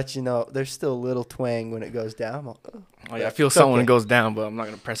 I'll let you know. There's still a little twang when it goes down. I'm like, oh. Oh, yeah, I feel It's something when okay. it goes down, but I'm not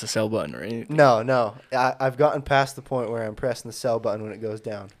gonna press the sell button or anything. No. I've gotten past the point where I'm pressing the sell button when it goes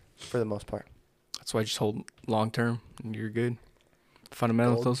down, for the most part. That's why I just hold long term, and you're good.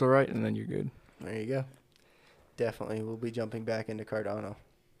 Fundamentals Gold. all right, and then you're good. There you go. Definitely, we'll be jumping back into Cardano,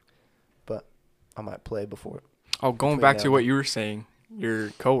 but I might play before. Oh, going Between back now to and what then. you were saying, your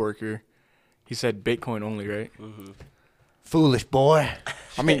coworker, he said Bitcoin only, right? Mm-hmm. Foolish boy.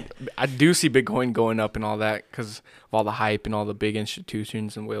 I mean, I do see Bitcoin going up and all that because of all the hype and all the big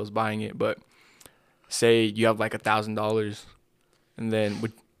institutions and whales buying it. But say you have like $1,000, and then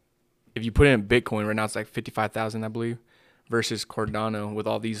if you put it in Bitcoin right now, it's like 55,000, I believe, versus Cardano with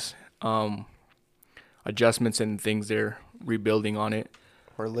all these adjustments and things they're rebuilding on it.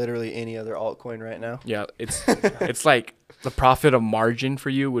 Or literally any other altcoin right now. Yeah, it's like the profit of margin for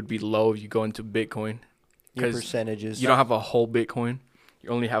you would be low if you go into Bitcoin. Your 'Cause percentages. You don't have a whole Bitcoin. You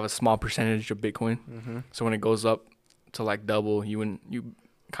only have a small percentage of Bitcoin. Mm-hmm. So when it goes up to like double, you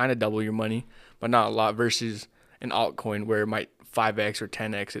kind of double your money, but not a lot versus an altcoin where it might 5x or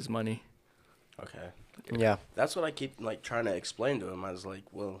 10x its money. Okay. Yeah. That's what I keep like trying to explain to him. I was like,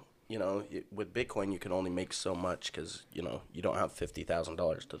 well, with Bitcoin, you can only make so much because, you don't have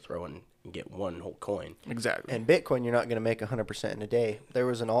 $50,000 to throw in and get one whole coin. Exactly. And Bitcoin, you're not going to make 100% in a day. There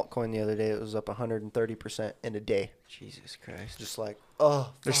was an altcoin the other day that was up 130% in a day. Jesus Christ. Just like,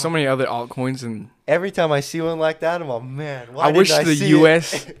 oh. There's so many other altcoins, and Every time I see one like that, I'm like, man, why I wish didn't I the see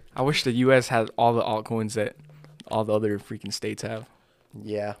U.S. it? I wish the U.S. had all the altcoins that all the other freaking states have.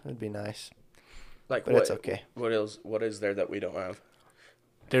 Yeah, it'd be nice. Like, But it's okay. What else? What is there that we don't have?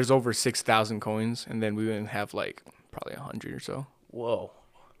 There's over 6,000 coins, and then we would have like probably 100 or so. Whoa.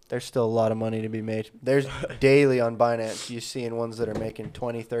 There's still a lot of money to be made. There's daily on Binance, you're seeing ones that are making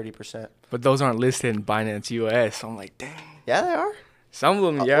 20, 30%. But those aren't listed in Binance US. So I'm like, dang. Yeah, they are. Some of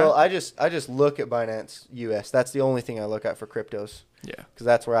them, yeah. Well, I just look at Binance US. That's the only thing I look at for cryptos Yeah. because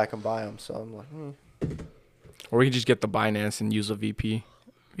that's where I can buy them. So I'm like, Or we could just get the Binance and use a VPN.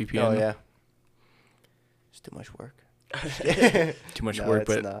 oh yeah, it's too much work. Too much No, work,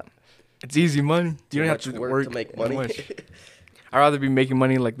 it's but not. it's easy money. You Too don't have much to work work to make that money. much. I'd rather be making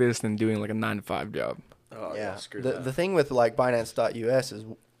money like this than doing like a 9-to-5 job. Oh, Yeah, screw the that. thing with like Binance.us is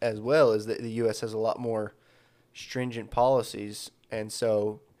as well is that the US has a lot more stringent policies, and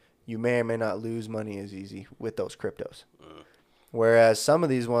so you may or may not lose money as easy with those cryptos. Whereas some of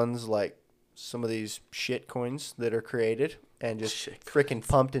these ones, like some of these shit coins that are created and just Shit freaking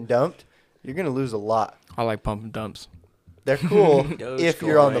pumped and dumped, you're gonna lose a lot. I like pump and dumps. They're cool if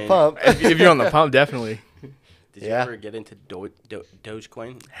you're on the Dogecoin. pump. If you're on the pump, definitely. Did Yeah. you ever get into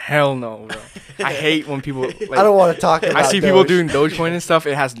Dogecoin? Hell no, bro. I hate when people. Like, I don't want to talk about I see people Doge. doing Dogecoin and stuff.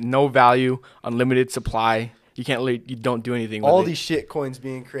 It has no value, unlimited supply. You can't. You don't do anything with all it. these shit coins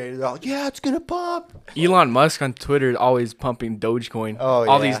being created. They're like, yeah, it's gonna pump. Elon Musk on Twitter is always pumping Dogecoin. Oh,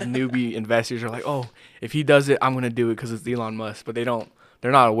 All yeah. these newbie investors are like, oh, if he does it, I'm gonna do it because it's Elon Musk. But they're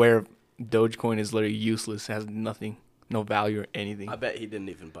not aware of Dogecoin is literally useless. It has nothing, no value or anything. I bet he didn't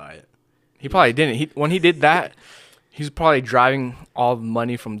even buy it. He probably didn't. When he did that, he's probably driving all the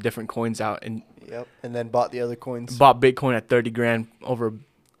money from different coins out and Yep, and then bought the other coins. bought Bitcoin at 30 grand over.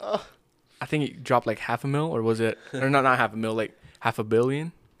 Ugh. I think it dropped like $500,000, or was it? Or not $500,000, like $500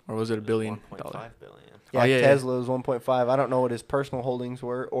 million, or was it $1 billion? 1.5 billion. Yeah, Oh, yeah, yeah. Tesla was 1.5. I don't know what his personal holdings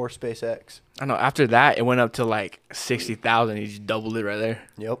were or SpaceX. I know. After that, it went up to like 60,000. He just doubled it right there.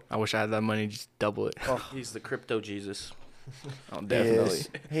 Yep. I wish I had that money. Just double it. He's the crypto Jesus. Oh, He definitely.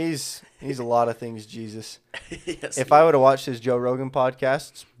 is. He's a lot of things, Jesus. Yes, If he I would have watched his Joe Rogan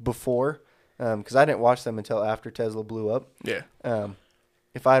podcasts before, because I didn't watch them until after Tesla blew up. Yeah.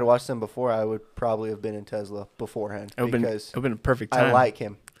 If I had watched them before, I would probably have been in Tesla beforehand It would because have been a perfect time. I like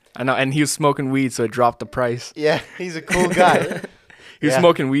him. I know. And he was smoking weed, so it dropped the price. Yeah, he's a cool guy. He was Yeah.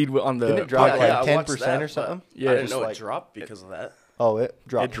 smoking weed on the. Didn't it drop Yeah, like I watched 10% that, or something? Yeah, I didn't it's know like- it dropped because of that. Oh, it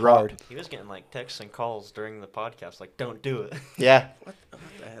dropped dropped. hard. He was getting like texts and calls during the podcast, like, "Don't do it." Yeah, What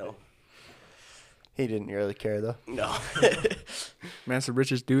the hell? he didn't really care though. No. Man, it's the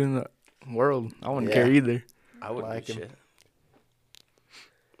richest dude in the world. I wouldn't Yeah. care either. I wouldn't Like do him. shit.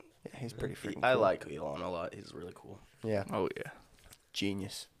 Yeah, he's pretty freaking I cool. like Elon a lot. He's really cool. Yeah, Oh, yeah.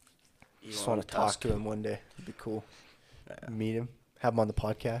 genius. Just want to talk to him one day. It'd be cool. Yeah. Meet him. Have him on the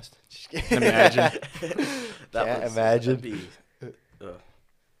podcast. Just kidding. Imagine. Can't imagine.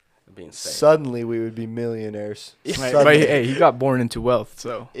 That'd be insane. Suddenly we would be millionaires. But Suddenly. hey, he got born into wealth,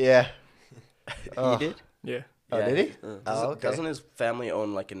 so Yeah. He did? yeah, Oh, did he? Oh, okay. Doesn't his family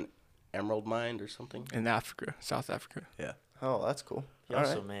own like an emerald mine or something? in Africa, South Africa. Yeah. Oh, that's cool. He All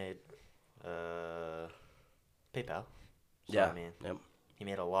also right. made PayPal. So, Yeah. I mean, Yep. he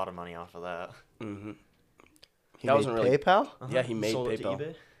made a lot of money off of that. Mm-hmm. He That made wasn't really- PayPal? Yeah, he made Sold it to PayPal.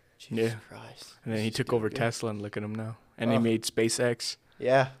 eBay. Jesus Yeah. Christ. And then he He's took doing over good. Tesla, and look at him now. And he Oh. made SpaceX,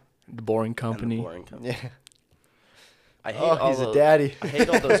 Yeah. the Boring And the Company. boring company. Yeah. I hate Oh, all he's a those, daddy. I hate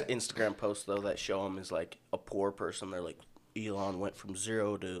all those Instagram posts though that show him as like a poor person. They're like Elon went from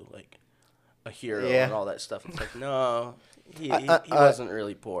zero to like a hero Yeah. and all that stuff. It's like no, he I- wasn't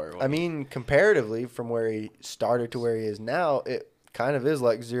really poor. I mean, comparatively from where he started to where he is now, it kind of is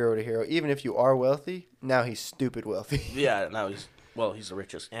like zero to hero. Even if you are wealthy, now he's stupid wealthy. yeah, now he's the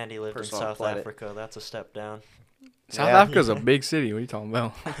richest. And he lived in Person on the South planet. Africa. That's a step down. South Yeah. Africa's a big city. What are you talking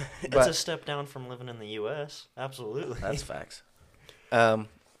about? It's But- a step down from living in the U.S. Absolutely. That's facts. And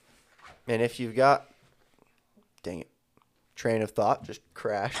if you've got, dang it, train of thought just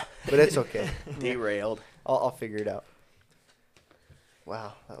crashed, but it's okay. Derailed. I'll figure it out.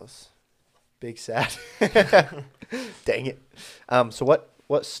 Wow, that was big sad. Dang it. So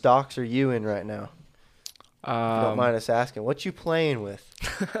what stocks are you in right now? If you don't mind us asking. What you playing with?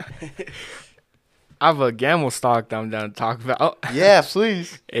 I have a gamble stock that I'm down to talk about. Yeah,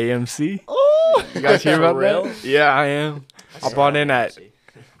 please. AMC. Oh, You guys hear For about real? that? Yeah, I am. I Yeah, bought in at. see.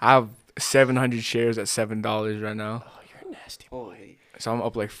 I have 700 shares at $7 right now. Oh, you're a nasty boy. So I'm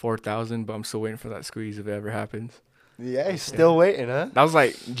up like 4,000, but I'm still waiting for that squeeze if it ever happens. Yeah, he's still waiting, huh? That was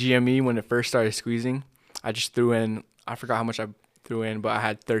like GME when it first started squeezing. I just threw in, I forgot how much I threw in, but I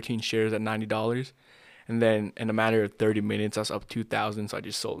had 13 shares at $90. And then in a matter of 30 minutes, I was up 2,000. So I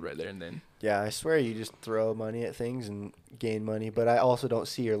just sold right there and then. Yeah, I swear you just throw money at things and gain money, but I also don't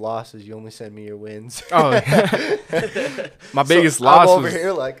see your losses. You only send me your wins. Oh, my biggest So loss I'm over was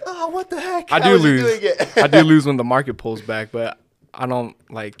here like, oh, what the heck? I How do is he lose. doing it? I do lose when the market pulls back, but I don't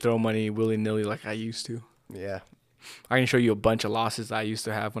like throw money willy nilly like I used to. Yeah. I can show you a bunch of losses that I used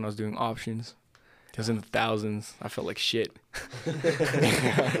to have when I was doing options. It was in the thousands. I felt like shit. Do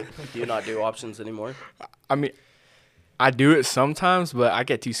you not do options anymore? I mean, I do it sometimes, but I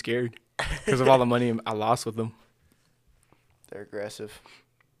get too scared because of all the money I lost with them. They're aggressive.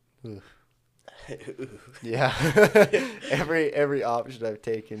 Ooh. Yeah. every option I've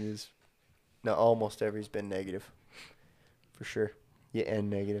taken is, no, almost every's been negative. For sure. You end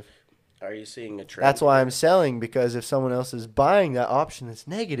negative. Are you seeing a trend? That's why I'm selling, because if someone else is buying that option that's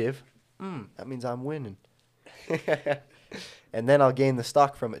negative, that means I'm winning. And then I'll gain the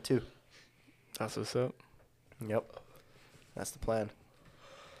stock from it too. That's what's up. Yep. That's the plan.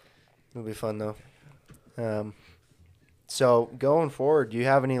 It'll be fun though. So going forward, do you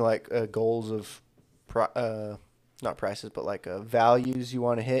have any like goals of, not prices, but like values you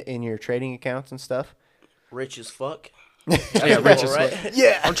want to hit in your trading accounts and stuff? rich as fuck. Yeah, rich as Right? fuck.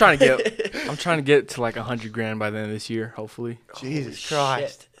 Yeah. I'm trying to get to like 100 grand by the end of this year, hopefully. Jesus Holy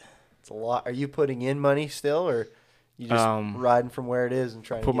Christ. shit. It's a lot. Are you putting in money still, or you just riding from where it is and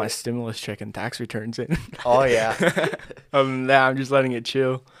trying Put to my get it? stimulus check and tax returns in. Oh yeah. Other than that, I'm just letting it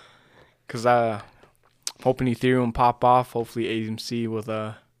chill. Cause I'm hoping Ethereum pop off. Hopefully AMC with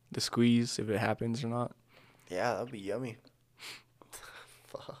the squeeze if it happens or not. Yeah, that'd be yummy.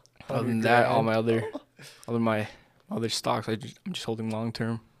 Fuck. Other than that, all my other stocks, I'm just holding long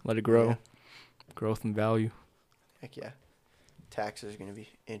term. Let it grow, Yeah. growth and value. Heck yeah. Taxes are gonna be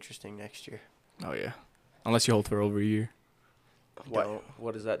interesting next year. Oh yeah, unless you hold for over a year.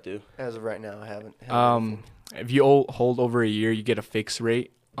 What does that do? As of right now, I haven't. held If you hold over a year, you get a fixed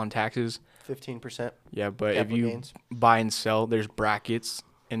rate on taxes. 15%. Yeah, but if Capital you gains. buy and sell, there's brackets,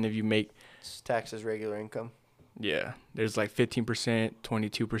 and if you make It's taxed as regular income. yeah, there's like 15%,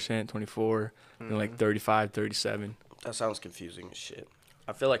 22%, 24, and like 35, 37. That sounds confusing as shit.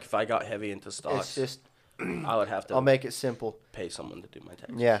 I feel like if I got heavy into It's stocks, just. I would have to I'll make it simple. pay someone to do my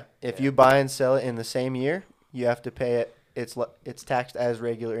taxes. Yeah. If Yeah. you buy and sell it in the same year, you have to pay it. It's taxed as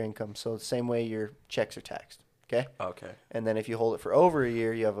regular income. So the same way your checks are taxed. Okay. Okay. And then if you hold it for over a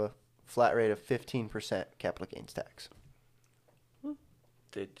year, you have a flat rate of 15% capital gains tax.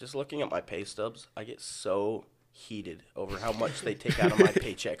 Dude, just looking at my pay stubs, I get so heated over how much they take out of my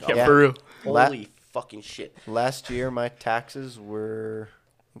paycheck. Yeah, Yeah. for real. Holy fucking shit. Last year, my taxes were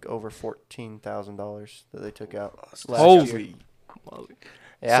I think, over $14,000 that they took out. Last year. Holy.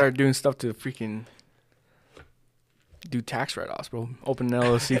 Yeah. Started doing stuff to freaking do tax write-offs, bro. Open an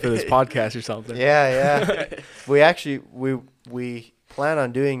LLC for this podcast or something. Yeah. We actually we plan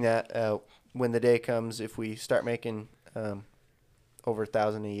on doing that when the day comes. If we start making over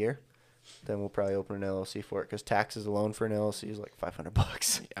 $1,000 a year, then we'll probably open an LLC for it, because taxes alone for an LLC is like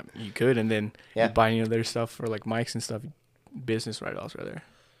 $500. I mean, you could, and then Yeah. you buy any other stuff for like mics and stuff, business write-offs right there.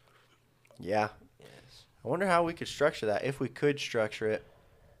 Yeah. Yes. I wonder how we could structure that, if we could structure it,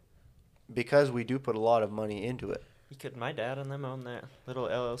 because we do put a lot of money into it. You could. My dad and them own that little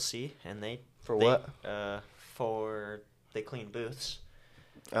LLC, and For they, what? They clean booths,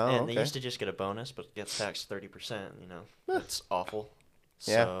 Oh, and okay. they used to just get a bonus, but it gets taxed 30%. You know, it's awful.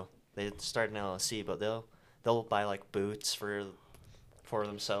 Yeah. So they started an LLC, but they'll buy like boots for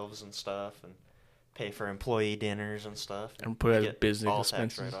themselves and stuff, and pay for employee dinners and stuff, And put it they as get business all tax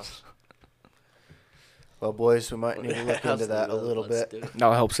expenses. write-offs. Well, boys, we might need to look into that a little Let's bit. do it.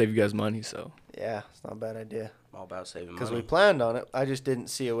 That'll help save you guys money. So Yeah, it's not a bad idea. I'm all about saving Because money. we planned on it. I just didn't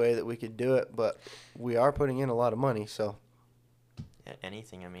see a way that we could do it, but we are putting in a lot of money, so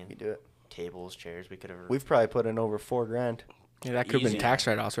Anything. I mean, we do it. tables, chairs. We could have. We've probably put in over $4,000. yeah, that could have Easy. been tax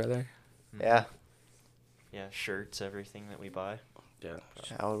write-offs right there. Yeah. Yeah, shirts, everything that we buy. Yeah.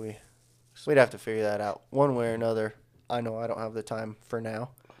 How would we? We'd have to figure that out one way or another. I know I don't have the time for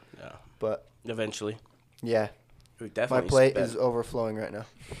now, Yeah. but Eventually, yeah, we my definitely plate spent, is overflowing right now.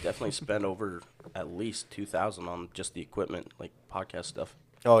 definitely spend over at least $2,000 on just the equipment, like podcast stuff.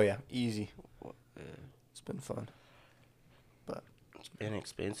 Oh yeah, easy. It's been fun. It's been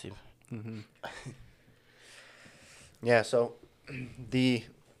expensive. Mm-hmm. Yeah, so the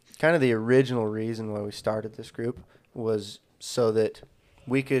kind of the original reason why we started this group was so that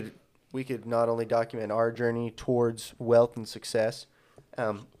we could not only document our journey towards wealth and success,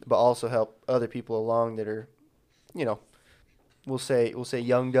 but also help other people along that are, you know, we'll say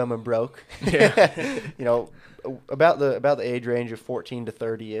young, dumb, and broke. Yeah. You know, about the age range of 14 to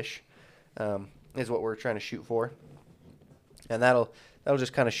 30-ish is what we're trying to shoot for. And that'll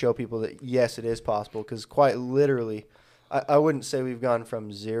just kind of show people that, yes, it is possible, because quite literally, I wouldn't say we've gone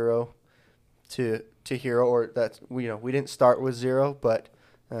from zero to hero, or that's, we didn't start with zero, but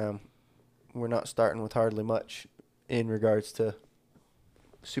we're not starting with hardly much in regards to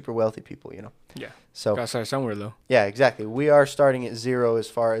super wealthy people, you know. Yeah. So Gotta start somewhere though. yeah, exactly. We are starting at zero as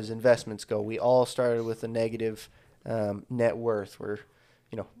far as investments go. We all started with a negative net worth.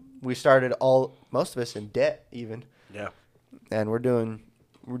 We started most of us in debt even, Yeah. and we're doing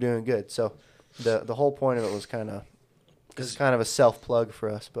good. So the whole point of it was kind of a self plug for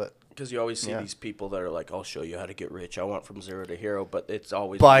us, but Because you always see Yeah. these people that are like, I'll show you how to get rich. I went from zero to hero, but it's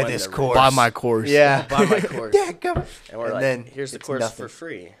always Buy when this they're course. rich. Buy my course. yeah, Buy my course. Dadgummit. And we're And like, then here's the it's course nothing. for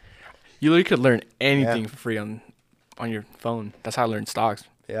free. You literally could learn anything Yeah. for free on your phone. That's how I learned stocks.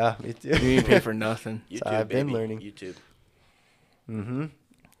 Yeah, me too. You didn't pay for nothing. YouTube, I've been baby. learning. YouTube. Mm-hmm.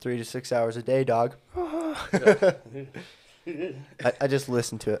 3 to 6 hours a day, dog. I just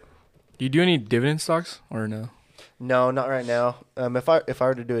listen to it. Do you do any dividend stocks or no? No, not right now. If I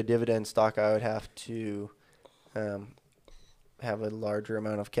were to do a dividend stock, I would have to have a larger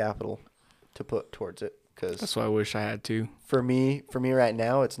amount of capital to put towards it. That's Because what I wish I had too. for me right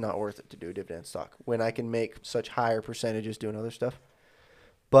now, it's not worth it to do a dividend stock when I can make such higher percentages doing other stuff.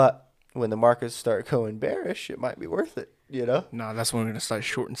 But when the markets start going bearish, it might be worth it. You know. No, that's when we're gonna start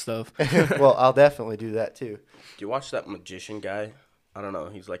shorting stuff. Well, I'll definitely do that too. Do you watch that magician guy? I don't know.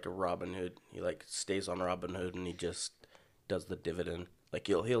 He's like a Robin Hood. He like stays on Robin Hood and he just does the dividend. Like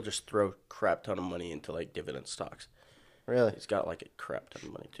he'll just throw crap ton of money into like dividend stocks. Really. He's got like a crap ton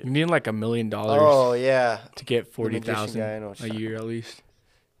of money You too. need like $1 million Oh yeah, to get magician 40,000 guy, I know what you're a talking year at least.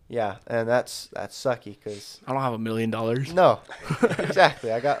 yeah, and that's sucky because I don't have $1 million. no,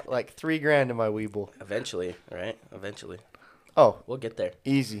 exactly. I got like $3,000 in my Weeble. Eventually, right? Eventually, Oh, we'll get there.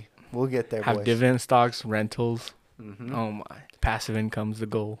 easy. We'll get there, Have boys. dividend stocks, rentals. Mm-hmm. Oh my! Passive income's the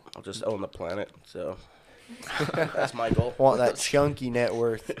goal. I'll just own the planet. So that's my goal. Want that chunky net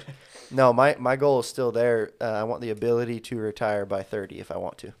worth. No, my goal is still there. I want the ability to retire by 30 if I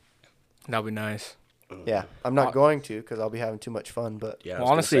want to. That'd be nice. Yeah, I'm not going to because I'll be having too much fun. But Yeah. I Well, was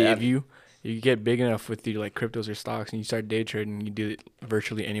gonna honestly, say, if you get big enough with your like cryptos or stocks and you start day trading, you do it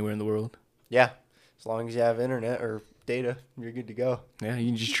virtually anywhere in the world. yeah, as long as you have internet or data, you're good to go. Yeah, you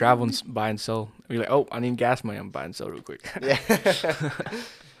can just travel and buy and sell. You're like, oh, I need gas money. I'm buying and sell real quick. Yeah.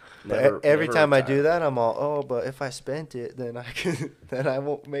 But every time I do that, I'm all, but if I spent it, then I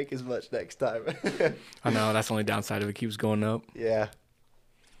won't make as much next time. I know that's the only downside of it. Keeps going up. Yeah.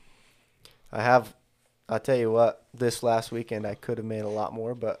 I'll tell you what, this last weekend I could have made a lot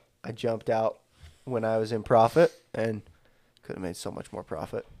more, but I jumped out when I was in profit and could have made so much more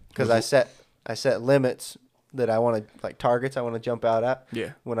profit because I set limits that I want to, like targets I want to jump out at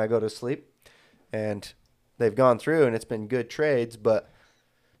Yeah. when I go to sleep. And they've gone through and it's been good trades, but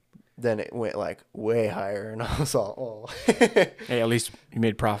then it went like way higher and I was all, oh. Hey, at least you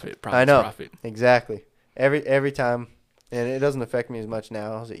made profit. I know. Profit. Exactly. Every time, and it doesn't affect me as much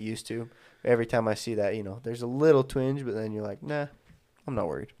now as it used to. Every time I see that, there's a little twinge, but then you're like, nah, I'm not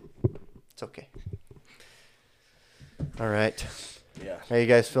worried. It's okay. All right. Yeah. How you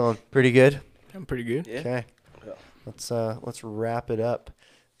guys feeling? Pretty good? I'm pretty good. Yeah. Okay. Yeah. Let's wrap it up.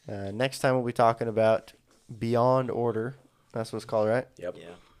 Next time we'll be talking about Beyond Order. That's what it's called, right? Yep. Yeah.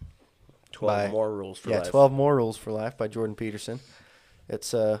 12 more rules for life. 12 More Rules for Life by Jordan Peterson.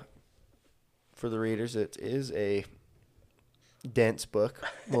 It's for the readers, it is a dense book,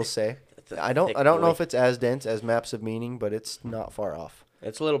 we'll say. I don't know if it's as dense as Maps of Meaning, but it's not far off.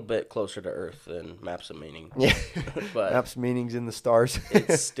 It's a little bit closer to Earth than Maps of Meaning. Yeah. But Maps of Meaning's in the stars.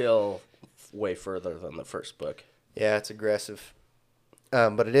 it's still way further than the first book. Yeah, it's aggressive.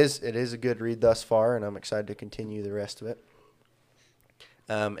 But it is a good read thus far, and I'm excited to continue the rest of it.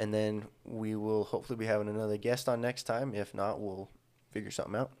 And then we will hopefully be having another guest on next time. If not, we'll figure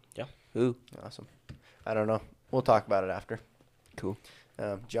something out. Yeah. Ooh, Awesome. I don't know. We'll talk about it after. cool.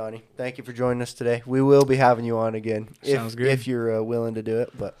 Johnny, thank you for joining us today. We will be having you on again Sounds good. if you're willing to do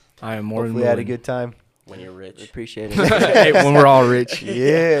it. But I am more than hopefully, had a willing. good time. When you're rich. Appreciate it. Hey, when we're all rich. Yeah,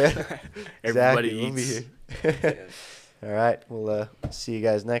 Everybody exactly. We'll be eats. here. All right. We'll see you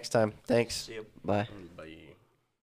guys next time. Thanks. See you. Bye. Bye.